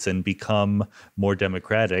rights and become more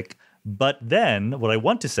democratic. But then what I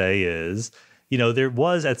want to say is, there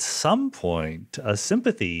was at some point a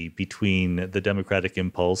sympathy between the democratic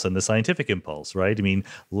impulse and the scientific impulse, right? I mean,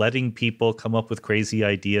 letting people come up with crazy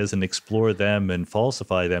ideas and explore them and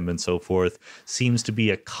falsify them and so forth seems to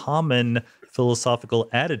be a common philosophical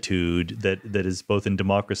attitude that is both in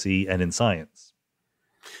democracy and in science.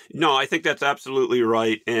 No, I think that's absolutely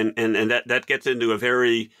right, and that gets into a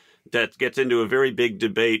very big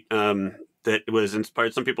debate that was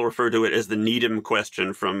inspired. Some people refer to it as the Needham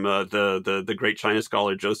question from the great China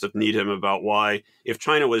scholar Joseph Needham, about why, if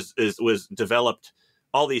China was developed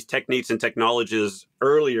all these techniques and technologies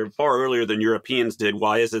far earlier than Europeans did,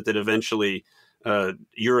 why is it that eventually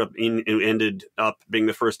Europe ended up being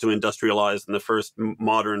the first to industrialize and the first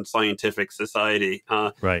modern scientific society?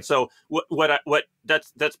 Right. So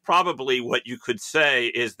that's probably what you could say,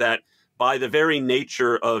 is that by the very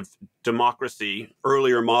nature of democracy,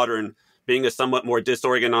 earlier modern, being a somewhat more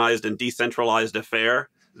disorganized and decentralized affair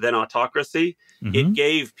than autocracy, it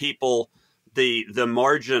gave people the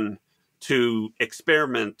margin to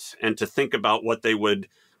experiment and to think about what they would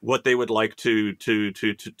like to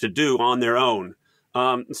do on their own.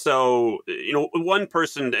 So, one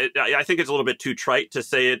person, I think it's a little bit too trite to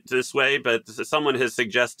say it this way, but someone has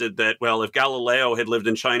suggested that, well, if Galileo had lived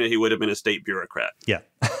in China, he would have been a state bureaucrat. Yeah.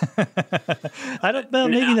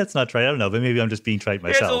 Maybe that's not trite. I don't know, but maybe I'm just being trite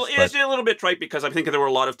myself. It's a little bit trite, because I think there were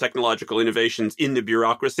a lot of technological innovations in the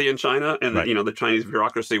bureaucracy in China, and the Chinese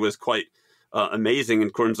bureaucracy was quite amazing in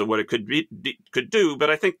terms of what it could do. But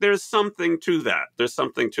I think there's something to that. There's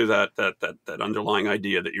something to that underlying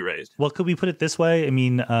idea that you raised. Well, could we put it this way? I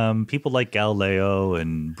mean, people like Galileo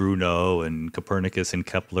and Bruno and Copernicus and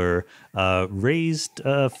Kepler raised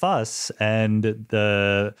a fuss, and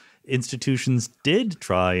the institutions did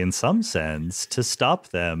try in some sense to stop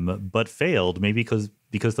them, but failed, maybe because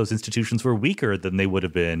because those institutions were weaker than they would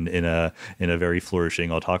have been in a very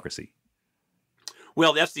flourishing autocracy.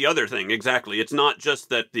 Well, that's the other thing. Exactly. It's not just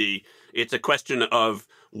that it's a question of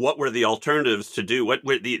what were the alternatives to do, what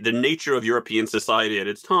were the nature of European society at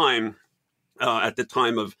its time, at the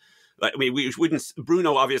time of, I mean, we wouldn't,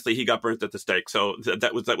 Bruno, obviously he got burnt at the stake. So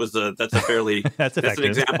that's a fairly, that's an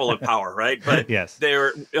example of power, right? But yes,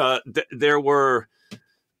 there were,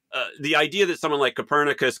 the idea that someone like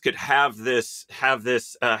Copernicus could have this, I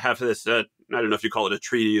don't know if you call it a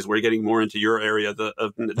treatise. We're getting more into your area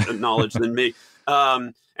of knowledge than me.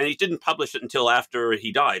 And he didn't publish it until after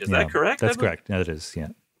he died. Is that correct? That's correct. No, it is. Yeah.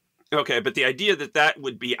 Okay, but the idea that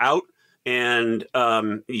would be out and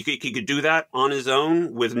he could do that on his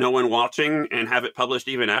own with no one watching and have it published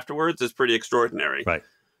even afterwards is pretty extraordinary. Right.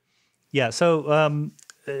 Yeah. So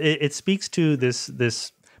it speaks to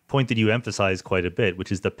this point that you emphasize quite a bit,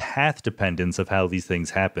 which is the path dependence of how these things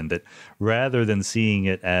happen, that rather than seeing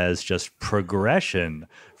it as just progression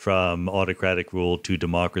from autocratic rule to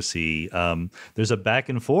democracy, there's a back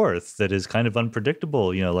and forth that is kind of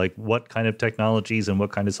unpredictable. Like what kind of technologies and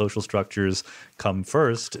what kind of social structures come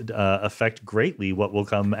first affect greatly what will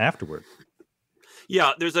come afterward.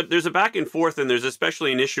 Yeah, there's a back and forth, and there's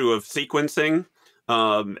especially an issue of sequencing.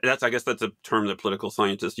 I guess that's a term that political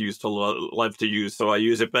scientists love to use, so I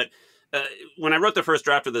use it. But when I wrote the first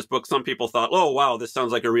draft of this book, some people thought, "Oh, wow, this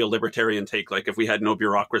sounds like a real libertarian take. Like if we had no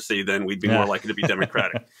bureaucracy, then we'd be more likely to be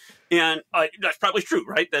democratic." And that's probably true,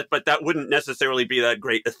 right? But that wouldn't necessarily be that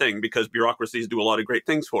great a thing because bureaucracies do a lot of great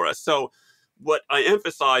things for us. So what I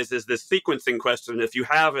emphasize is this sequencing question. If you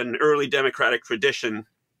have an early democratic tradition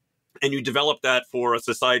and you develop that for a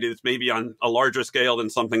society that's maybe on a larger scale than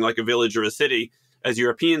something like a village or a city, as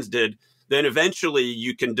Europeans did, then eventually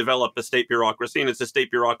you can develop a state bureaucracy, and it's a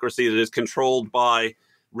state bureaucracy that is controlled by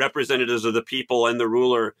representatives of the people and the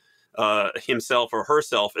ruler himself or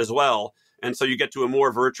herself as well. And so you get to a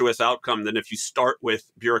more virtuous outcome than if you start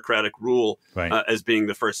with bureaucratic rule as being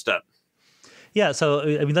the first step. Yeah, so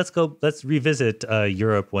I mean, let's revisit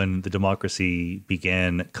Europe when the democracy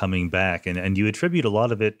began coming back, and you attribute a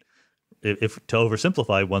lot of it, if to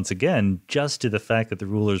oversimplify once again, just to the fact that the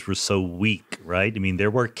rulers were so weak, right? I mean,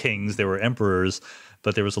 there were kings, there were emperors,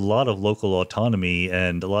 but there was a lot of local autonomy,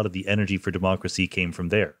 and a lot of the energy for democracy came from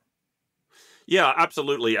there. Yeah,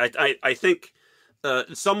 absolutely. I think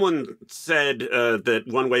someone said that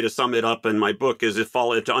one way to sum it up in my book is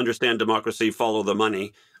to understand democracy, follow the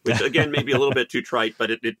money, which again may be a little bit too trite,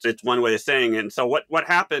 but it's one way of saying it. And so what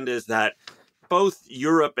happened is that both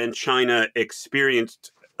Europe and China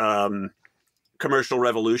experienced commercial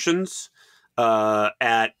revolutions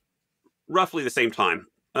at roughly the same time,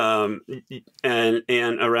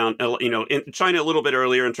 and around in China a little bit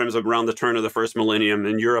earlier in terms of around the turn of the first millennium,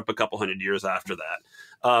 and Europe a couple hundred years after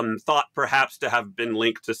that. Thought perhaps to have been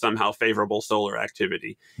linked to somehow favorable solar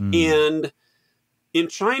activity. And in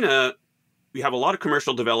China, you have a lot of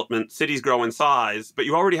commercial development, cities grow in size, but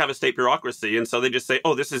you already have a state bureaucracy. And so they just say,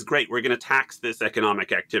 oh, this is great. We're going to tax this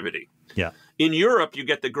economic activity. Yeah. In Europe, you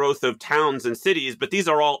get the growth of towns and cities, but these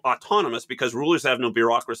are all autonomous because rulers have no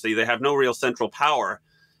bureaucracy. They have no real central power.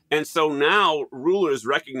 And so now rulers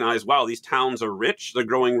recognize, wow, these towns are rich. They're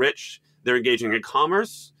growing rich. They're engaging in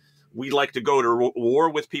commerce. We like to go to war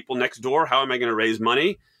with people next door. How am I going to raise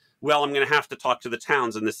money? Well, I'm going to have to talk to the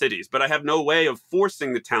towns and the cities, but I have no way of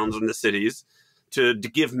forcing the towns and the cities to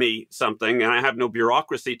give me something, and I have no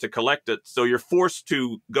bureaucracy to collect it. So you're forced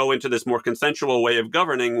to go into this more consensual way of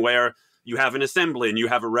governing where you have an assembly and you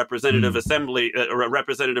have a representative assembly, or a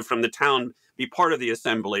representative from the town be part of the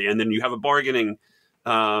assembly. And then you have a bargaining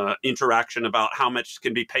interaction about how much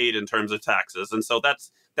can be paid in terms of taxes. And so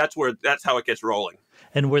that's how it gets rolling.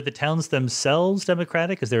 And were the towns themselves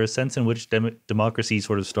democratic? Is there a sense in which democracy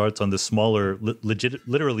sort of starts on the smaller,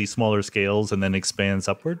 literally smaller scales and then expands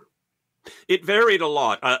upward? It varied a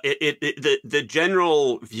lot. The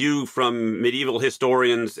general view from medieval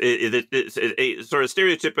historians, it's a sort of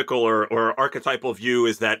stereotypical or archetypal view,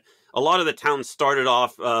 is that a lot of the towns started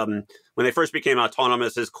off when they first became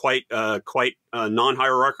autonomous as quite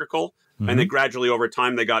non-hierarchical, and then gradually over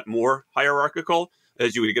time they got more hierarchical,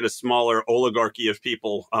 as you would get a smaller oligarchy of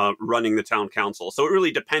people running the town council. So it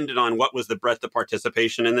really depended on what was the breadth of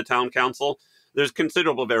participation in the town council. There's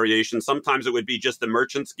considerable variation. Sometimes it would be just the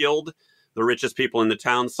merchants guild, the richest people in the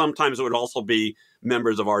town. Sometimes it would also be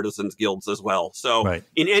members of artisans guilds as well. So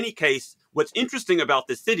in any case, what's interesting about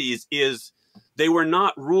the cities is they were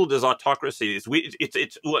not ruled as autocracies.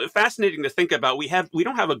 It's fascinating to think about. We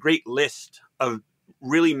don't have a great list of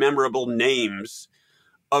really memorable names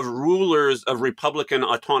of rulers of Republican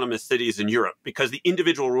autonomous cities in Europe because the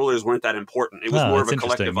individual rulers weren't that important. It was more of a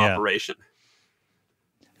collective operation.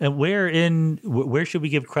 And where should we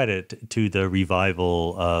give credit to the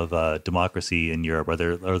revival of democracy in Europe?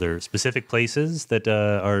 Are there specific places that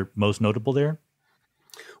are most notable there?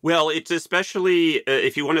 Well, it's especially,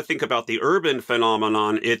 if you want to think about the urban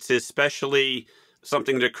phenomenon, it's especially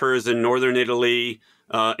something that occurs in northern Italy,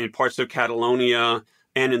 in parts of Catalonia,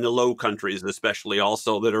 and in the Low Countries, especially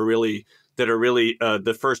also that are really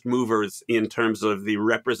the first movers in terms of the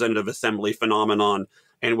representative assembly phenomenon,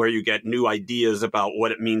 and where you get new ideas about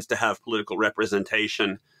what it means to have political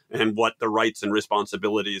representation and what the rights and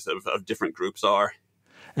responsibilities of different groups are.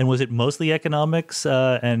 And was it mostly economics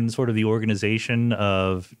and sort of the organization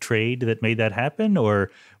of trade that made that happen,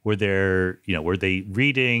 or were they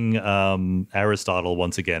reading Aristotle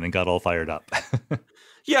once again and got all fired up?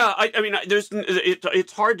 Yeah, I mean,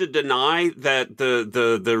 it's hard to deny that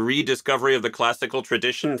the rediscovery of the classical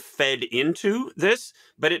tradition fed into this,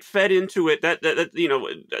 but it fed into it that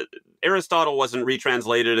Aristotle wasn't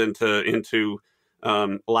retranslated into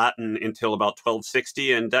Latin until about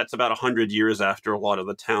 1260, and that's about 100 years after a lot of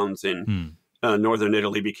the towns in northern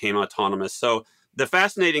Italy became autonomous. So the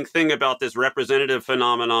fascinating thing about this representative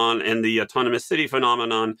phenomenon and the autonomous city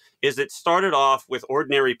phenomenon is it started off with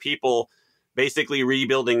ordinary people basically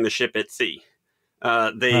rebuilding the ship at sea.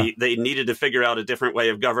 They needed to figure out a different way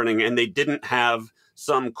of governing, and they didn't have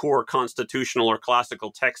some core constitutional or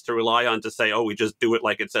classical text to rely on to say, oh, we just do it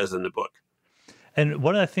like it says in the book. And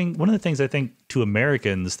one of the things I think to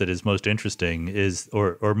Americans that is most interesting is,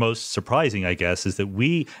 or most surprising, I guess, is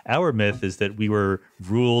that our myth is that we were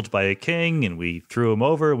ruled by a king and we threw him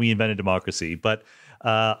over and we invented democracy. But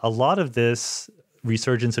a lot of this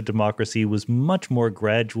resurgence of democracy was much more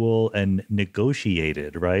gradual and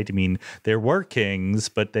negotiated, right? I mean, there were kings,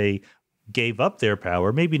 but they gave up their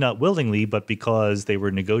power, maybe not willingly, but because they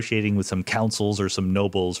were negotiating with some councils or some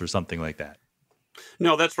nobles or something like that.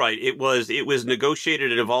 No, that's right. It was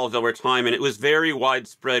negotiated and evolved over time, and it was very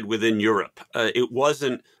widespread within Europe. It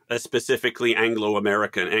wasn't a specifically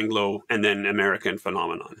Anglo-American, Anglo and then American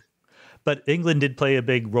phenomenon. But England did play a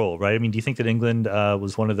big role, right? I mean, do you think that England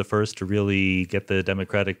was one of the first to really get the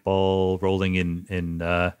democratic ball rolling in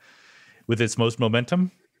with its most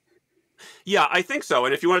momentum? Yeah, I think so.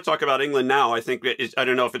 And if you want to talk about England now, I think I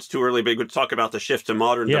don't know if it's too early, but we could talk about the shift to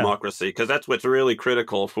modern democracy, because that's what's really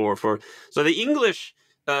critical for. So the English,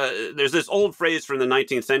 there's this old phrase from the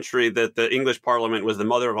 19th century that the English Parliament was the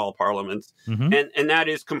mother of all parliaments. Mm-hmm. And that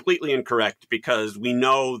is completely incorrect, because we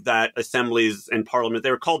know that assemblies and parliament,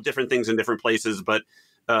 they were called different things in different places, but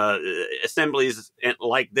assemblies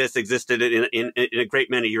like this existed in a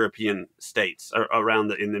great many European states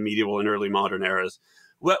around in the medieval and early modern eras.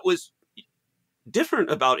 What was different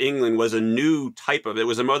about England was it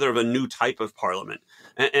was a mother of a new type of parliament.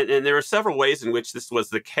 And there are several ways in which this was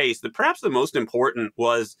the case. Perhaps the most important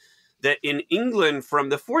was that in England, from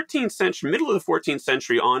the 14th century, middle of the 14th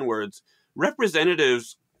century onwards,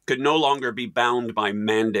 representatives could no longer be bound by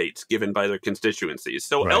mandates given by their constituencies.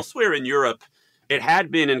 So Elsewhere in Europe, it had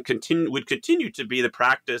been and would continue to be the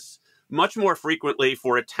practice much more frequently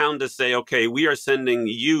for a town to say, okay, we are sending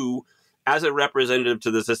you as a representative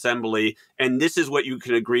to this assembly, and this is what you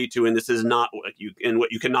can agree to, and this is not what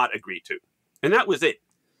you cannot agree to. And that was it.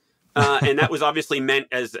 And that was obviously meant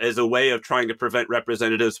as a way of trying to prevent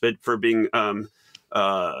representatives for being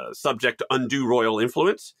subject to undue royal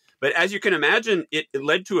influence. But as you can imagine, it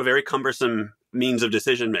led to a very cumbersome means of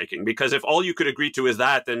decision making, because if all you could agree to is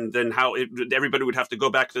that, then everybody would have to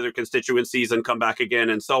go back to their constituencies and come back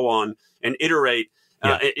again and so on and iterate.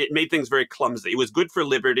 It made things very clumsy. It was good for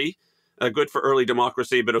liberty, good for early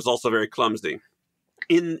democracy, but it was also very clumsy.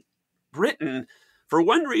 In Britain, for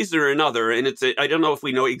one reason or another, and I don't know if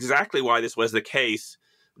we know exactly why this was the case,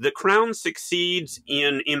 the crown succeeds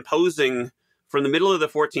in imposing, from the middle of the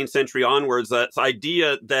 14th century onwards, that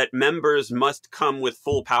idea that members must come with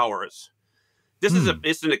full powers. This is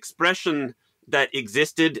it's an expression that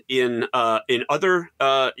existed in other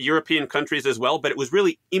European countries as well, but it was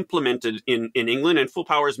really implemented in England. And full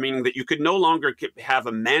powers meaning that you could no longer have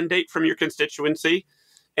a mandate from your constituency,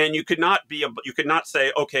 and you could not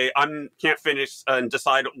say, okay, I can't finish and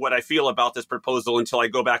decide what I feel about this proposal until I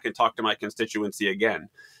go back and talk to my constituency again.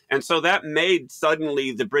 And so that made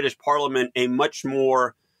suddenly the British Parliament a much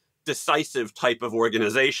more decisive type of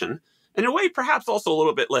organization, in a way perhaps also a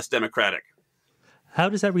little bit less democratic. How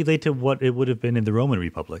does that relate to what it would have been in the Roman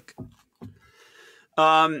Republic?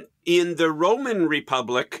 In the Roman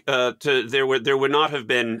Republic, there would not have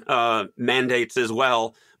been mandates as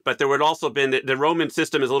well, but there would also been the Roman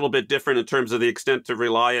system is a little bit different in terms of the extent to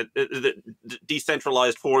rely on the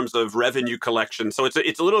decentralized forms of revenue collection. So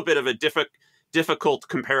it's a little bit of a difficult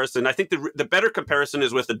comparison. I think the better comparison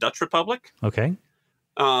is with the Dutch Republic. Okay.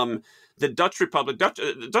 The Dutch Republic,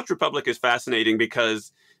 the Dutch Republic is fascinating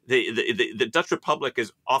because the Dutch Republic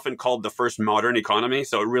is often called the first modern economy.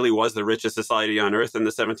 So it really was the richest society on earth in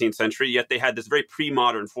the 17th century. Yet they had this very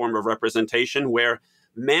pre-modern form of representation where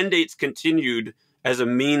mandates continued as a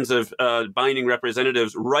means of binding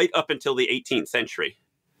representatives right up until the 18th century.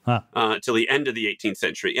 Till the end of the 18th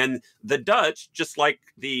century. And the Dutch, just like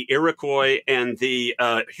the Iroquois and the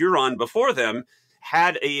Huron before them,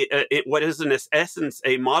 had what is in essence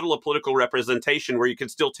a model of political representation where you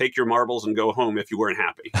could still take your marbles and go home if you weren't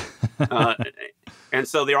happy. And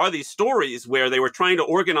so there are these stories where they were trying to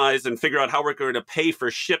organize and figure out how we're going to pay for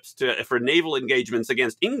ships for naval engagements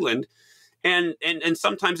against England. And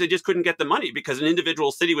sometimes they just couldn't get the money because an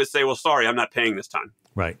individual city would say, well, sorry, I'm not paying this time.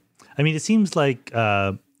 Right. I mean, it seems like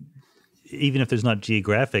even if there's not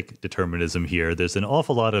geographic determinism here, there's an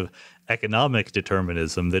awful lot of economic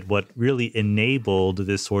determinism that what really enabled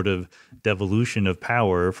this sort of devolution of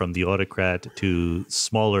power from the autocrat to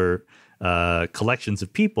smaller collections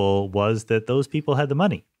of people was that those people had the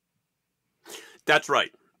money. That's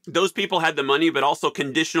right. Those people had the money, but also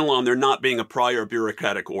conditional on there not being a prior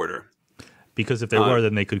bureaucratic order. Because if there were,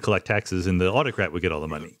 then they could collect taxes and the autocrat would get all the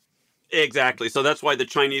money. Exactly. So that's why the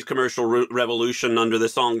Chinese commercial revolution under the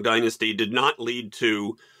Song dynasty did not lead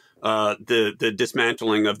to the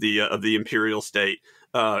dismantling of the imperial state.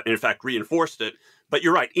 And in fact, reinforced it. But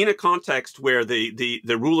you're right. In a context where the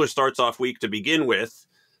ruler starts off weak to begin with,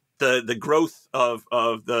 the growth of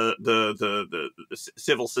the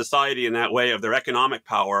civil society in that way, of their economic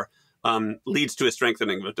power, leads to a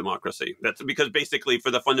strengthening of democracy. That's because basically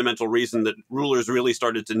for the fundamental reason that rulers really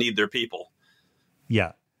started to need their people.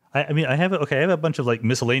 Yeah. I mean, I have a bunch of like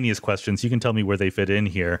miscellaneous questions. You can tell me where they fit in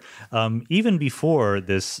here. Even before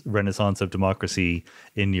this renaissance of democracy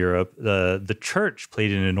in Europe, the church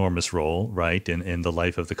played an enormous role, right, in the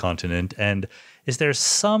life of the continent. And is there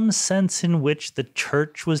some sense in which the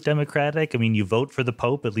church was democratic? I mean, you vote for the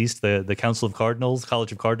Pope, at least the Council of Cardinals,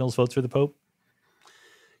 College of Cardinals votes for the Pope.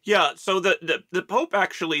 Yeah, so the Pope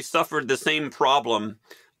actually suffered the same problem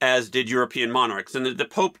as did European monarchs. And the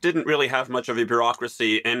Pope didn't really have much of a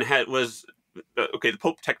bureaucracy and the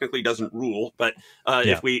Pope technically doesn't rule, but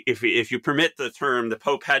if you permit the term, the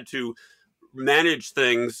Pope had to manage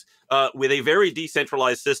things with a very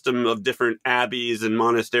decentralized system of different abbeys and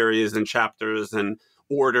monasteries and chapters and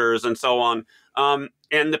orders and so on.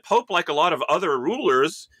 And the Pope, like a lot of other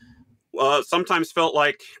rulers, sometimes felt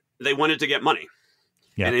like they wanted to get money.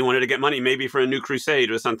 Yeah. And they wanted to get money maybe for a new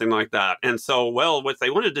crusade or something like that. And so, what they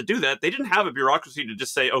wanted to do that, they didn't have a bureaucracy to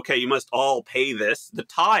just say, okay, you must all pay this. The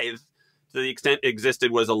tithe, to the extent it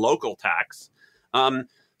existed, was a local tax.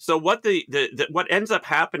 So what what ends up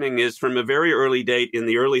happening is from a very early date in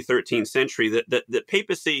the early 13th century, that the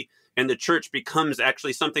papacy and the church becomes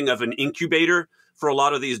actually something of an incubator for a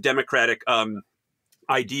lot of these democratic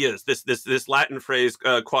ideas. This Latin phrase,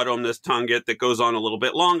 quod omnes tangit, that goes on a little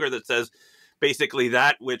bit longer, that says, basically,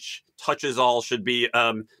 that which touches all should be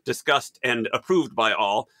discussed and approved by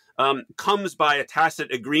all, comes by a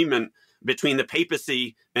tacit agreement between the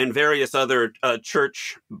papacy and various other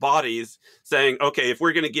church bodies saying, okay, if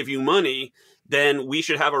we're going to give you money, then we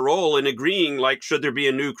should have a role in agreeing, like, should there be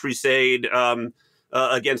a new crusade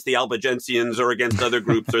against the Albigensians or against other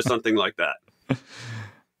groups or something like that.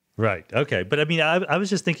 Right. Okay. But I mean, I was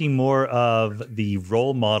just thinking more of the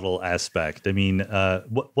role model aspect. I mean,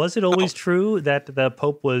 was it always true that the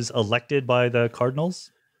Pope was elected by the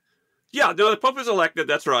cardinals? Yeah, no, the Pope was elected.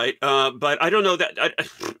 That's right. But I don't know that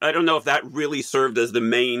I don't know if that really served as the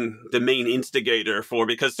main instigator for,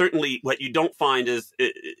 because certainly what you don't find is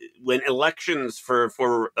when elections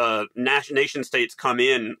for nation states come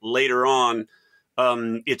in later on.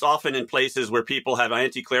 It's often in places where people have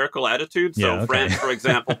anti-clerical attitudes. So France, for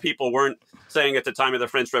example, people weren't saying at the time of the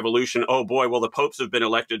French Revolution, oh boy, well, the popes have been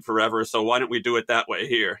elected forever, so why don't we do it that way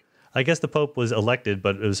here? I guess the Pope was elected,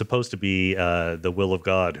 but it was supposed to be the will of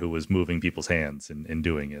God who was moving people's hands in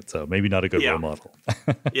doing it. So maybe not a good role model.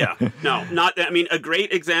 Yeah, no, not. I mean, a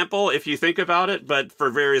great example if you think about it, but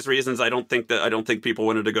for various reasons, I don't think people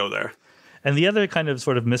wanted to go there. And the other kind of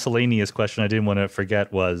sort of miscellaneous question I didn't want to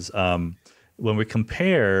forget was, when we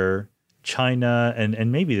compare China,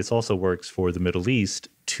 and maybe this also works for the Middle East,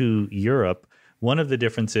 to Europe, one of the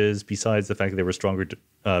differences, besides the fact that there were stronger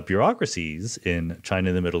bureaucracies in China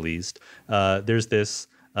and the Middle East, there's this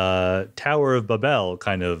Tower of Babel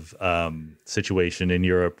kind of situation in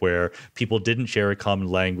Europe where people didn't share a common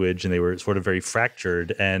language and they were sort of very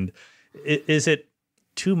fractured. And is it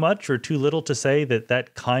too much or too little to say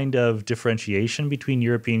that kind of differentiation between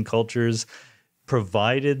European cultures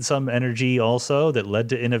provided some energy also that led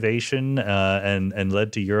to innovation and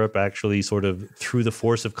led to Europe actually sort of through the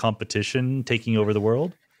force of competition taking over the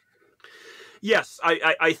world? Yes,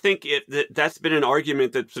 I think that's been an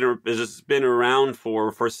argument that's been around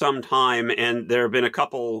for some time, and there have been a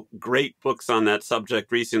couple great books on that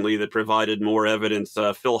subject recently that provided more evidence.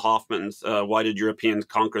 Phil Hoffman's "Why Did Europeans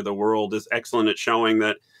Conquer the World" is excellent at showing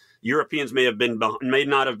that Europeans may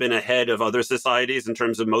not have been ahead of other societies in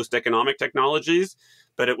terms of most economic technologies,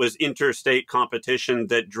 but it was interstate competition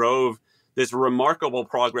that drove this remarkable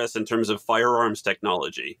progress in terms of firearms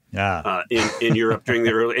technology in Europe during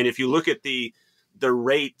the early. And if you look at the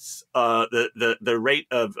rates, the rate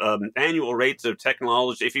of annual rates of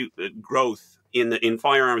technology, growth in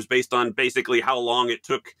firearms based on basically how long it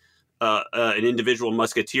took an individual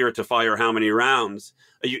musketeer to fire how many rounds,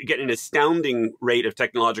 you get an astounding rate of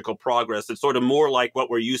technological progress. It's sort of more like what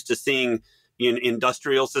we're used to seeing in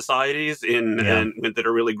industrial societies and that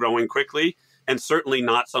are really growing quickly, and certainly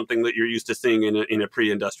not something that you're used to seeing in a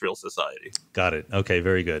pre-industrial society. Got it. Okay,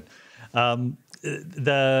 very good. And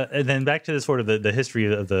then back to the sort of the history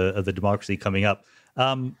of the democracy coming up.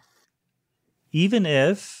 Even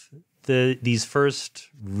if these first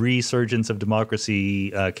resurgence of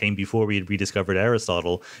democracy came before we had rediscovered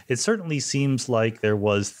Aristotle, it certainly seems like there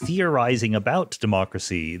was theorizing about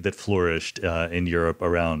democracy that flourished in Europe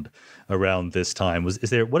around this time.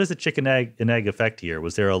 What is the chicken and egg effect here?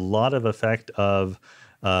 Was there a lot of effect of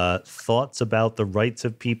thoughts about the rights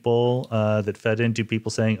of people that fed into people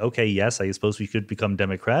saying, okay, yes, I suppose we could become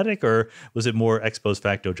democratic, or was it more ex post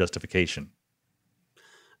facto justification?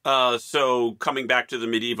 So coming back to the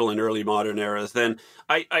medieval and early modern eras, then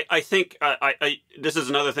I think this is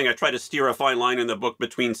another thing I try to steer a fine line in the book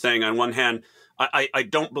between saying, on one hand, I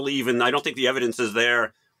don't believe in, I don't think the evidence is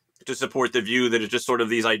there to support the view that it's just sort of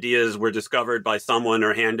these ideas were discovered by someone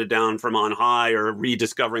or handed down from on high, or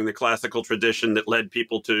rediscovering the classical tradition that led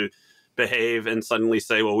people to behave and suddenly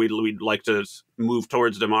say, well, we'd like to move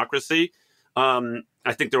towards democracy.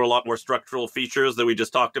 I think there were a lot more structural features that we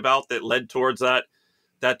just talked about that led towards that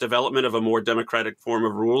development of a more democratic form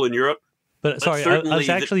of rule in Europe. But sorry, I was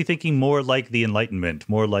actually thinking more like the Enlightenment,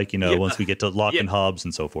 more like, once we get to Locke and Hobbes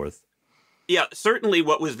and so forth. Yeah, certainly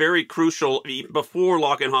what was very crucial before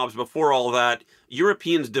Locke and Hobbes, before all that,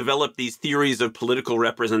 Europeans developed these theories of political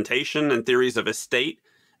representation and theories of a state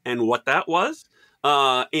and what that was.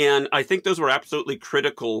 And I think those were absolutely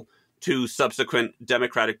critical to subsequent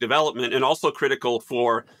democratic development, and also critical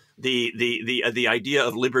for the idea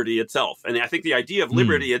of liberty itself. And I think the idea of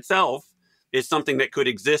liberty itself is something that could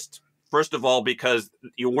exist, first of all, because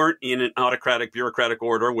you weren't in an autocratic, bureaucratic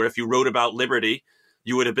order where if you wrote about liberty,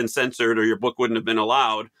 you would have been censored or your book wouldn't have been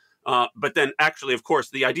allowed. But then actually, of course,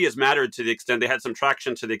 the ideas mattered to the extent they had some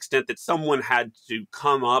traction, to the extent that someone had to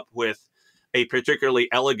come up with a particularly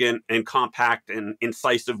elegant and compact and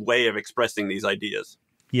incisive way of expressing these ideas.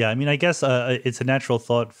 Yeah, I mean, I guess it's a natural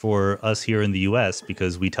thought for us here in the U.S.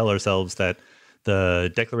 because we tell ourselves that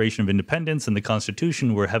the Declaration of Independence and the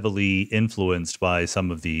Constitution were heavily influenced by some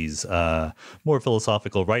of these more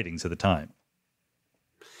philosophical writings at the time.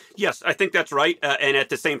 Yes, I think that's right. And at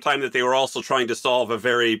the same time that they were also trying to solve a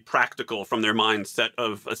very practical, from their mind, set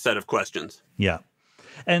of questions. Yeah.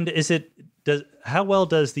 And how well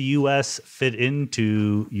does the U.S. fit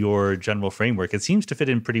into your general framework? It seems to fit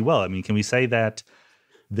in pretty well. I mean, can we say that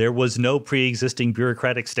there was no pre-existing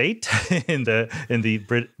bureaucratic state in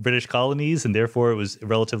the British colonies, and therefore it was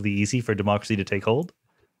relatively easy for democracy to take hold?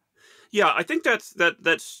 Yeah, I think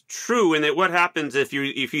that's true. And that what happens if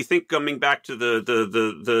you think, coming back to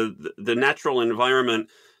the natural environment,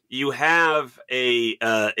 you have a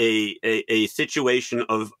situation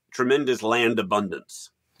of tremendous land abundance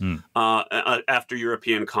after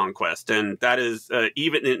European conquest, and that is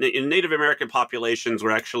even in Native American populations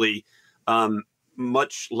were actually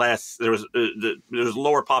much less. There was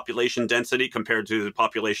lower population density compared to the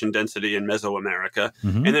population density in Mesoamerica,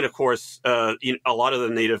 and then of course a lot of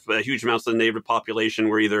the huge amounts of the native population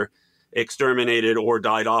were either exterminated or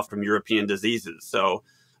died off from European diseases. So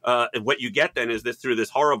what you get then is through this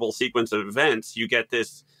horrible sequence of events, you get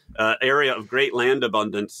this area of great land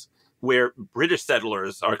abundance where British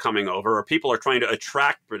settlers are coming over, or people are trying to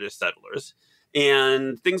attract British settlers.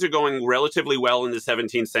 And things are going relatively well in the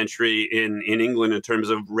 17th century in England in terms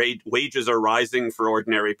of wages are rising for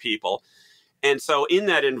ordinary people. And so in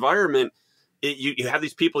that environment, you have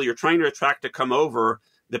these people you're trying to attract to come over.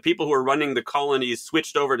 The people who are running the colonies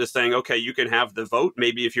switched over to saying, okay, you can have the vote.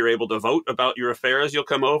 Maybe if you're able to vote about your affairs, you'll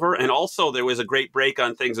come over. And also there was a great break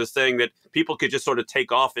on things of saying that people could just sort of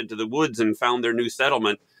take off into the woods and found their new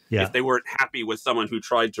settlement if they weren't happy with someone who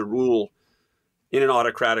tried to rule in an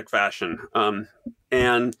autocratic fashion.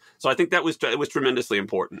 And so I think that was tremendously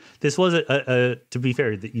important. This was, to be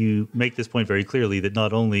fair, that you make this point very clearly, that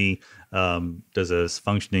not only does a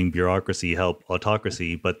functioning bureaucracy help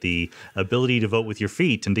autocracy, but the ability to vote with your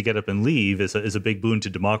feet and to get up and leave is a big boon to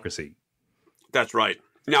democracy. That's right.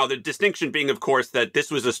 Now, the distinction being, of course, that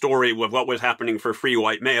this was a story of what was happening for free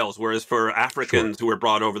white males, whereas for Africans who were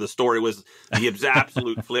brought over, the story was the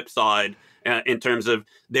absolute flip side in terms of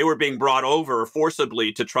they were being brought over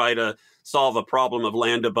forcibly to try to solve a problem of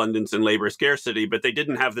land abundance and labor scarcity, but they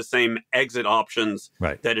didn't have the same exit options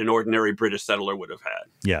that an ordinary British settler would have had.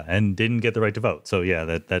 Yeah, and didn't get the right to vote. So, yeah,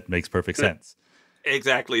 that makes perfect sense.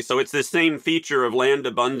 Exactly. So it's the same feature of land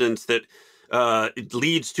abundance that it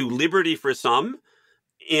leads to liberty for some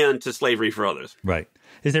and to slavery for others. Right.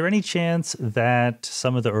 Is there any chance that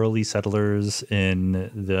some of the early settlers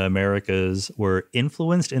in the Americas were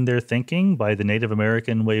influenced in their thinking by the Native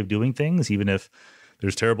American way of doing things, even if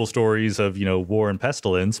there's terrible stories of, war and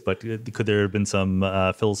pestilence, but could there have been some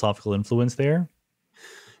philosophical influence there?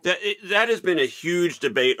 That has been a huge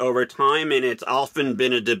debate over time, and it's often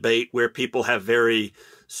been a debate where people have very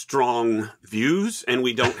strong views, and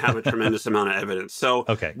we don't have a tremendous amount of evidence. So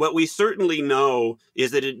what we certainly know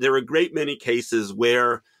is that there are a great many cases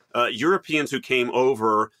where Europeans who came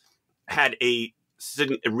over had a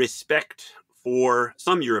respect for,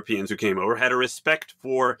 some Europeans who came over had a respect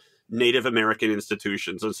for Native American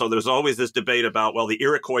institutions. And so there's always this debate about, well, the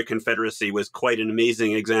Iroquois Confederacy was quite an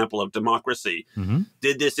amazing example of democracy. Mm-hmm.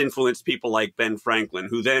 Did this influence people like Ben Franklin,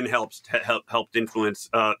 who then helped influence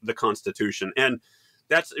the Constitution? And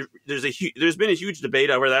there's been a huge debate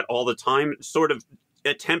over that all the time, sort of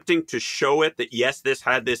attempting to show it that, yes, this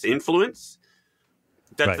had this influence.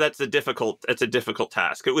 That's a difficult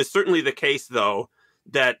task. It was certainly the case, though,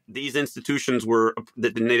 that these institutions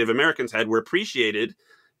that the Native Americans had were appreciated.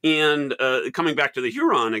 And coming back to the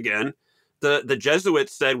Huron again, the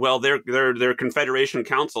Jesuits said, well, their Confederation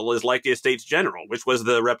Council is like the Estates General, which was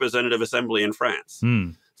the representative assembly in France.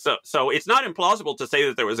 Mm. So it's not implausible to say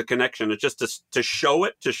that there was a connection. It's just to show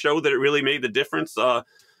that it really made the difference.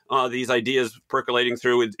 These ideas percolating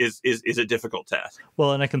through is a difficult task.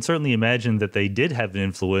 Well, and I can certainly imagine that they did have an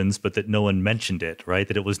influence, but that no one mentioned it, right?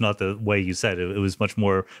 That it was not the way you said it. It was much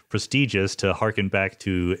more prestigious to harken back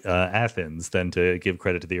to Athens than to give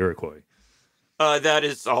credit to the Iroquois. That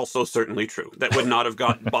is also certainly true. That would not have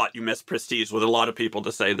bought you miss prestige with a lot of people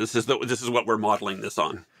to say this is what we're modeling this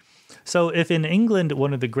on. So if in England,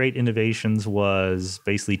 one of the great innovations was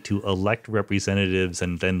basically to elect representatives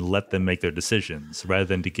and then let them make their decisions rather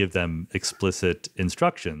than to give them explicit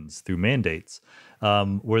instructions through mandates,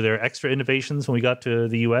 were there extra innovations when we got to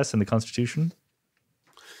the U.S. and the Constitution?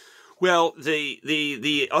 Well,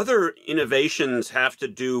 the other innovations have to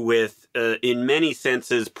do with, in many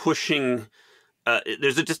senses, pushing.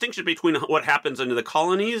 There's a distinction between what happens under the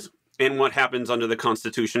colonies and what happens under the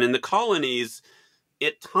Constitution. In the colonies,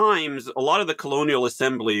 at times, a lot of the colonial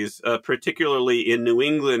assemblies, particularly in New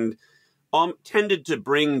England, tended to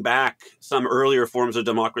bring back some earlier forms of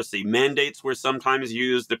democracy. Mandates were sometimes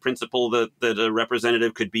used. The principle that a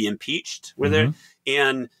representative could be impeached were there,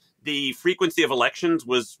 and the frequency of elections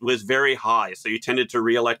was very high. So you tended to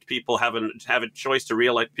reelect people, have a choice to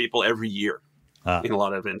reelect people every year in a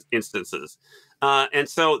lot of instances. And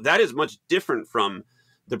so that is much different from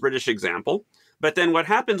the British example. But then what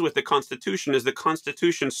happens with the Constitution is the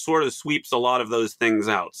Constitution sort of sweeps a lot of those things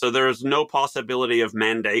out. So there's no possibility of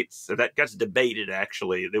mandates. So that gets debated,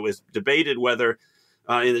 actually. It was debated whether,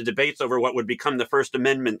 in the debates over what would become the First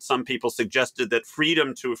Amendment, some people suggested that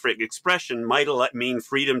freedom to expression might mean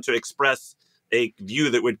freedom to express a view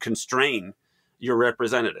that would constrain your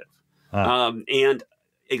representative. And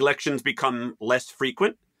elections become less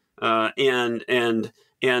frequent.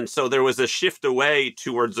 And so there was a shift away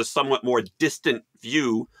towards a somewhat more distant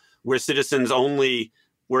view where citizens only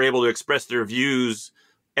were able to express their views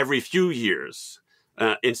every few years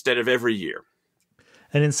instead of every year.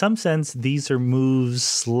 And in some sense, these are moves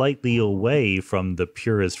slightly away from the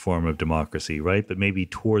purest form of democracy, right? But maybe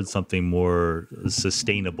towards something more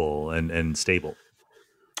sustainable and stable.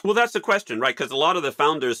 Well, that's the question, right? Because a lot of the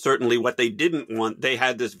founders, certainly what they didn't want, they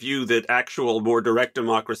had this view that actual more direct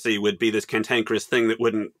democracy would be this cantankerous thing that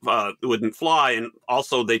wouldn't fly. And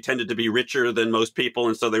also they tended to be richer than most people.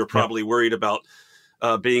 And so they were probably worried about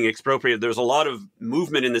being expropriated. There's a lot of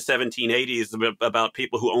movement in the 1780s about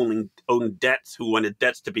people who owned debts, who wanted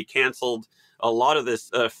debts to be canceled. A lot of this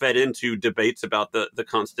fed into debates about the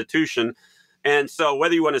Constitution. And so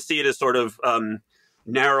whether you want to see it as sort of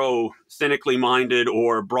narrow, cynically minded,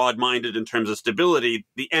 or broad minded in terms of stability,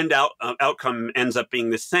 the end outcome ends up being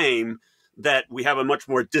the same. that we have a much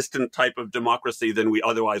more distant type of democracy than we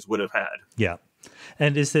otherwise would have had. Yeah.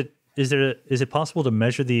 And is it possible to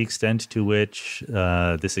measure the extent to which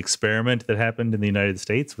this experiment that happened in the United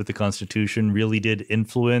States with the Constitution really did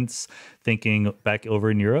influence thinking back over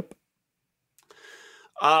in Europe?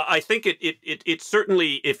 I think it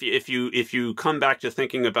certainly, if you come back to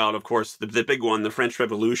thinking about, of course, the big one, the French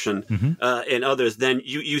Revolution, and others, then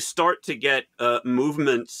you start to get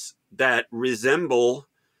movements that resemble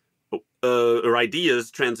or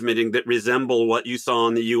ideas transmitting that resemble what you saw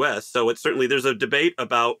in the U.S. So it's certainly, there's a debate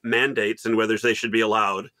about mandates and whether they should be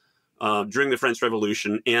allowed during the French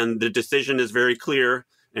Revolution, and the decision is very clear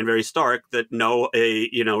and very stark that no,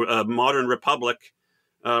 a modern republic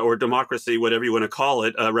or democracy, whatever you want to call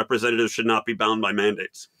it, representatives should not be bound by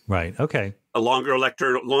mandates. Right. Okay. A longer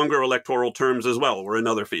electoral terms as well were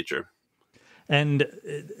another feature. And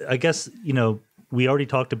I guess, we already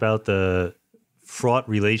talked about the fraught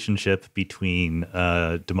relationship between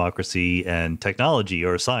democracy and technology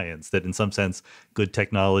or science, that in some sense, good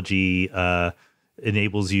technology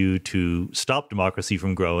enables you to stop democracy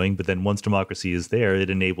from growing, but then once democracy is there,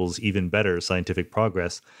 it enables even better scientific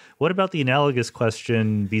progress. What about the analogous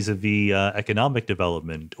question vis-a-vis economic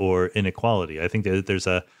development or inequality? I think that there's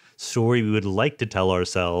a story we would like to tell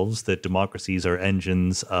ourselves, that democracies are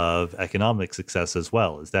engines of economic success as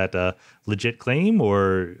well. Is that a legit claim,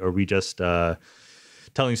 or are we just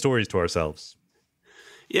telling stories to ourselves?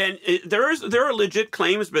 Yeah, and there are legit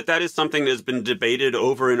claims, but that is something that's been debated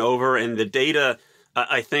over and over, and the data,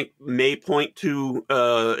 I think, may point to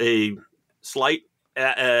a slight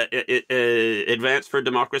advance for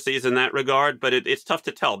democracies in that regard, but it's tough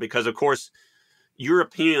to tell because, of course,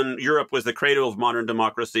 Europe was the cradle of modern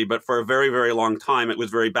democracy, but for a very, very long time, it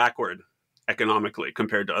was very backward economically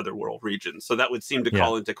compared to other world regions. So that would seem to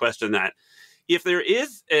call into question that. If there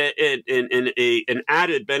is an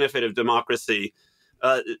added benefit of democracy,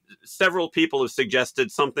 several people have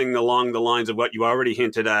suggested something along the lines of what you already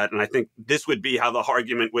hinted at, and I think this would be how the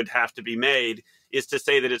argument would have to be made, is to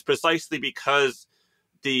say that it's precisely because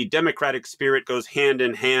the democratic spirit goes hand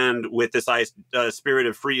in hand with this spirit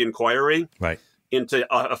of free inquiry into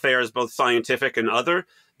affairs, both scientific and other,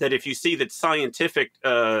 that if you see that scientific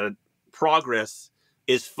progress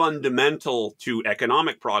is fundamental to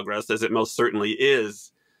economic progress, as it most certainly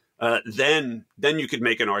is, then you could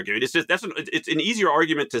make an argument. It's just it's an easier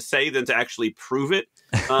argument to say than to actually prove it,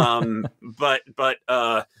 but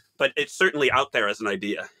it's certainly out there as an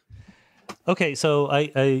idea. Okay, so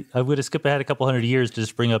I would have skipped ahead a couple hundred years to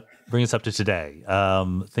just bring us up to today,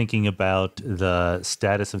 thinking about the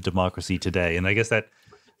status of democracy today, and I guess that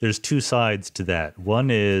there's two sides to that. One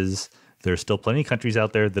is there's still plenty of countries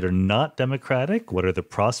out there that are not democratic. What are the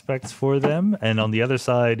prospects for them? And on the other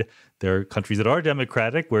side, there are countries that are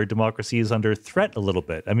democratic where democracy is under threat a little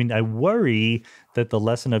bit. I mean, I worry that the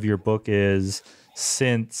lesson of your book is,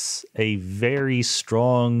 since a very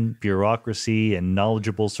strong bureaucracy and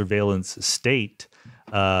knowledgeable surveillance state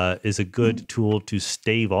is a good tool to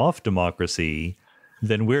stave off democracy,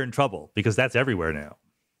 then we're in trouble because that's everywhere now.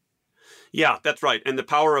 Yeah, that's right. And the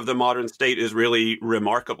power of the modern state is really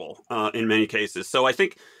remarkable in many cases. So I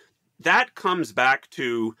think that comes back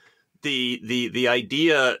to the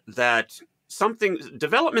idea that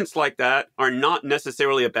developments like that are not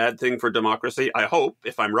necessarily a bad thing for democracy. I hope,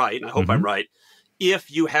 if I'm right, and I hope I'm right, if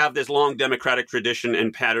you have this long democratic tradition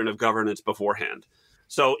and pattern of governance beforehand.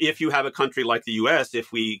 So if you have a country like the U.S.,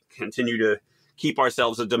 if we continue to keep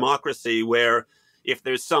ourselves a democracy where if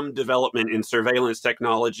there's some development in surveillance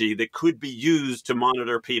technology that could be used to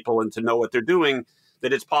monitor people and to know what they're doing,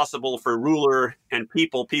 that it's possible for ruler and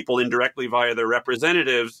people indirectly via their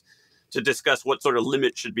representatives to discuss what sort of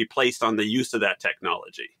limit should be placed on the use of that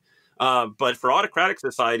technology. But for autocratic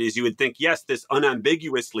societies, you would think, yes, this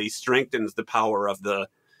unambiguously strengthens the power of the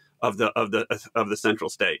central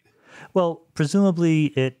state. Well, presumably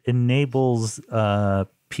it enables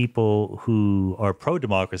people who are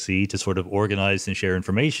pro-democracy to sort of organize and share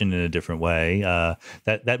information in a different way.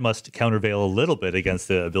 That must countervail a little bit against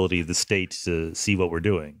the ability of the state to see what we're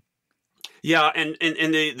doing. Yeah, and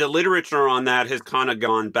the literature on that has kind of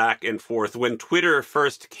gone back and forth. When Twitter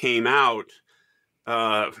first came out,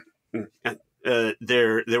 there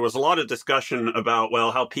was a lot of discussion about,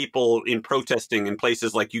 well, how people in protesting in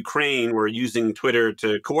places like Ukraine were using Twitter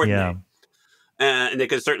to coordinate. And they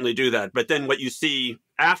could certainly do that. But then what you see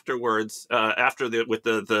afterwards, with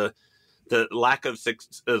the lack of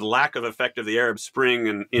effect of the Arab Spring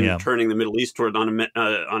and in turning the Middle East toward on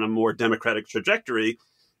a more democratic trajectory,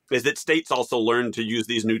 is that states also learn to use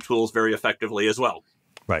these new tools very effectively as well.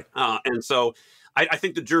 Right. And so I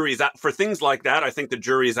think the jury's out for things like that. I think the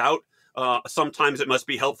jury's out. Sometimes it must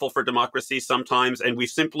be helpful for democracy. Sometimes, and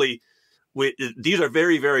these are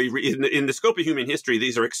very, very in the scope of human history.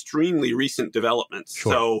 These are extremely recent developments.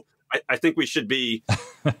 Sure. So I think we should be,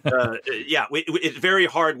 it's very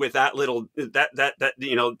hard with that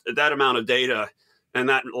amount of data and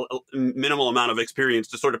that minimal amount of experience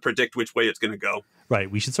to sort of predict which way it's going to go. Right.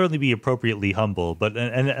 We should certainly be appropriately humble, but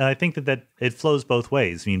and I think that it flows both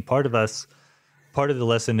ways. I mean, part of the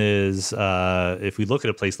lesson is if we look at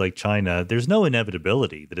a place like China, there's no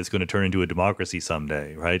inevitability that it's going to turn into a democracy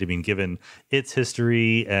someday, right? I mean, given its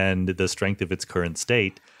history and the strength of its current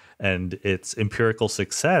state and its empirical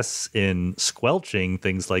success in squelching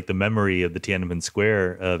things like the memory of the Tiananmen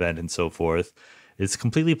Square event and so forth, it's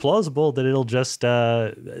completely plausible that it'll just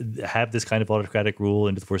have this kind of autocratic rule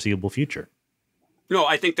into the foreseeable future. No,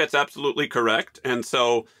 I think that's absolutely correct. And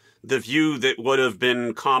so the view that would have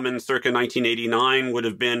been common circa 1989 would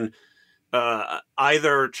have been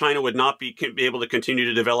either China would not be able to continue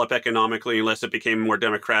to develop economically unless it became more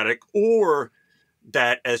democratic, or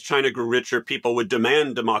that as China grew richer, people would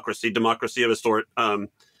demand democracy of a sort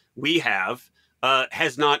we have,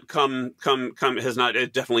 has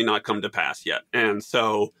definitely not come to pass yet. And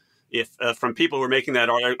so if from people who were making that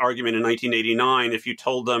argument in 1989, if you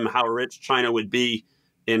told them how rich China would be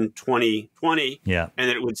in 2020, and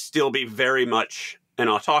that it would still be very much an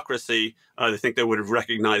autocracy, I think they would have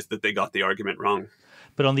recognized that they got the argument wrong.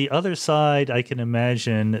 But on the other side, I can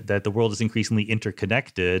imagine that the world is increasingly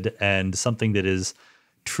interconnected, and something that is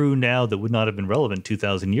true now that would not have been relevant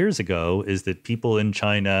 2,000 years ago is that people in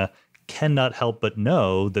China cannot help but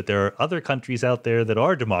know that there are other countries out there that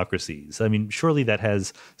are democracies. I mean, surely that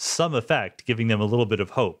has some effect, giving them a little bit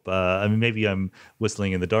of hope. I mean, maybe I'm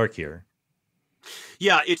whistling in the dark here.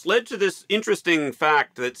 Yeah, it's led to this interesting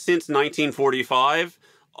fact that since 1945,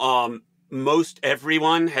 most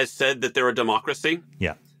everyone has said that they're a democracy.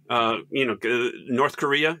 Yeah. North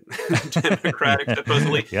Korea, democratic,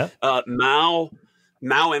 supposedly. Yeah.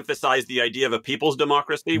 Mao emphasized the idea of a people's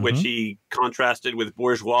democracy, which he contrasted with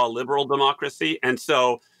bourgeois liberal democracy. And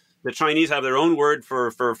so the Chinese have their own word for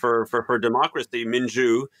democracy,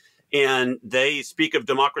 minju, and they speak of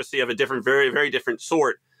democracy of a different, very, very different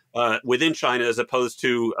sort within China as opposed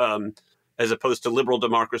to liberal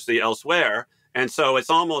democracy elsewhere. And so it's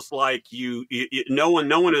almost like no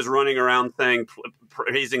one is running around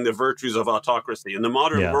praising the virtues of autocracy. In the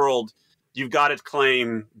modern world, you've got to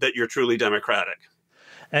claim that you're truly democratic.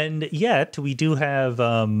 And yet we do have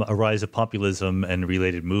a rise of populism and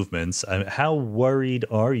related movements. How worried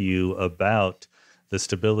are you about the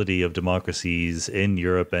stability of democracies in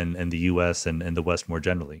Europe and the U.S. and the West more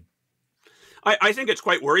generally? I think it's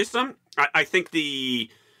quite worrisome. I think I'd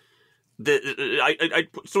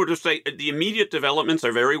sort of say the immediate developments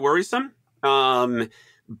are very worrisome,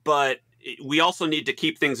 but we also need to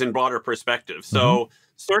keep things in broader perspective. So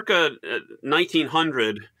circa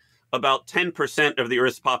 1900, about 10% of the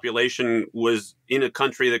Earth's population was in a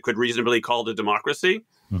country that could reasonably be called a democracy.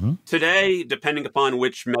 Today, depending upon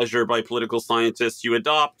which measure by political scientists you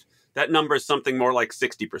adopt, that number is something more like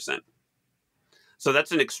 60%. So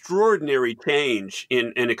that's an extraordinary change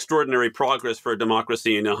in an extraordinary progress for a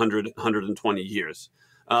democracy in 120 years.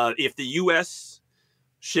 If the U.S.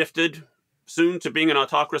 shifted soon to being an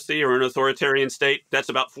autocracy or an authoritarian state, that's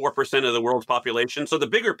about 4% of the world's population. So the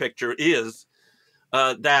bigger picture is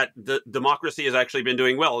that the democracy has actually been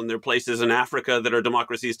doing well. And there are places in Africa that are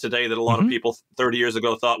democracies today that a lot of people 30 years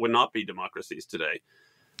ago thought would not be democracies today.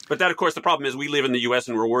 But that, of course, the problem is we live in the U.S.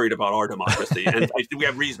 and we're worried about our democracy. And we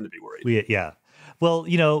have reason to be worried. Well,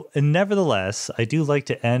 nevertheless, I do like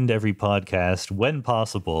to end every podcast, when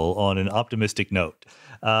possible, on an optimistic note.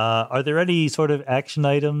 Are there any sort of action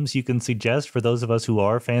items you can suggest for those of us who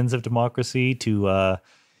are fans of democracy to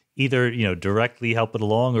either, directly help it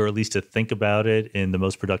along or at least to think about it in the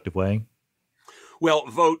most productive way? Well,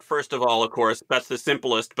 vote, first of all, of course. That's the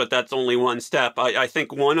simplest, but that's only one step. I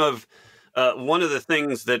think one of the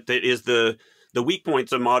things that is the weak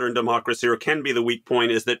points of modern democracy, or can be the weak point,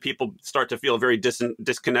 is that people start to feel very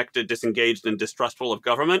disconnected, disengaged, and distrustful of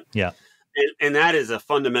government. Yeah. And that is a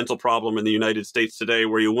fundamental problem in the United States today,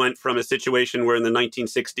 where you went from a situation where in the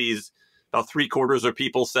 1960s, about 3/4 of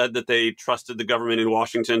people said that they trusted the government in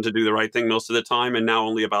Washington to do the right thing most of the time, and now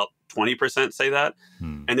only about 20% say that.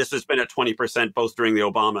 And this has been at 20% both during the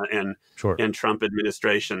Obama and Trump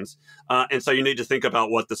administrations. And so you need to think about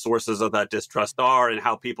what the sources of that distrust are and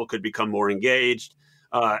how people could become more engaged.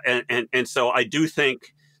 And so I do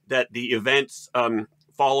think that the events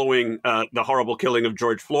following the horrible killing of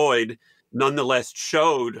George Floyd nonetheless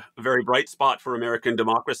showed a very bright spot for American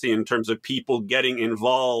democracy in terms of people getting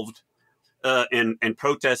involved and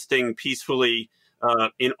protesting peacefully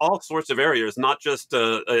in all sorts of areas, not just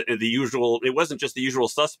the usual. It wasn't just the usual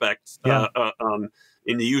suspects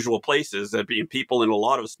in the usual places. Being people in a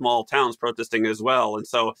lot of small towns protesting as well. And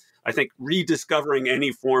so I think rediscovering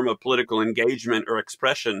any form of political engagement or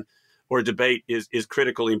expression or debate is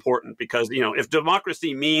critically important, because, if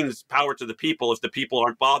democracy means power to the people, if the people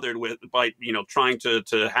aren't bothered by trying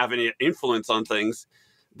to have any influence on things,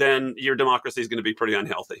 then your democracy is going to be pretty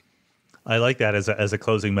unhealthy. I like that as a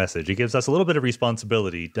closing message. It gives us a little bit of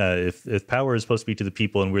responsibility. If power is supposed to be to the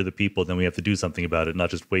people and we're the people, then we have to do something about it, not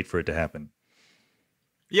just wait for it to happen.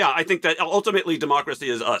 Yeah, I think that ultimately democracy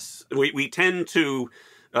is us. We tend to,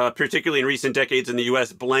 particularly in recent decades in the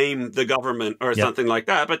U.S., blame the government or something like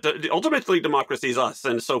that. But ultimately, democracy is us,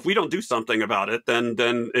 and so if we don't do something about it, then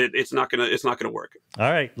it's not gonna work.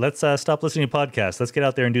 All right, let's stop listening to podcasts. Let's get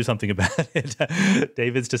out there and do something about it.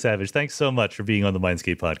 David Stasavage, thanks so much for being on the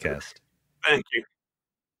Mindscape podcast. Thank you.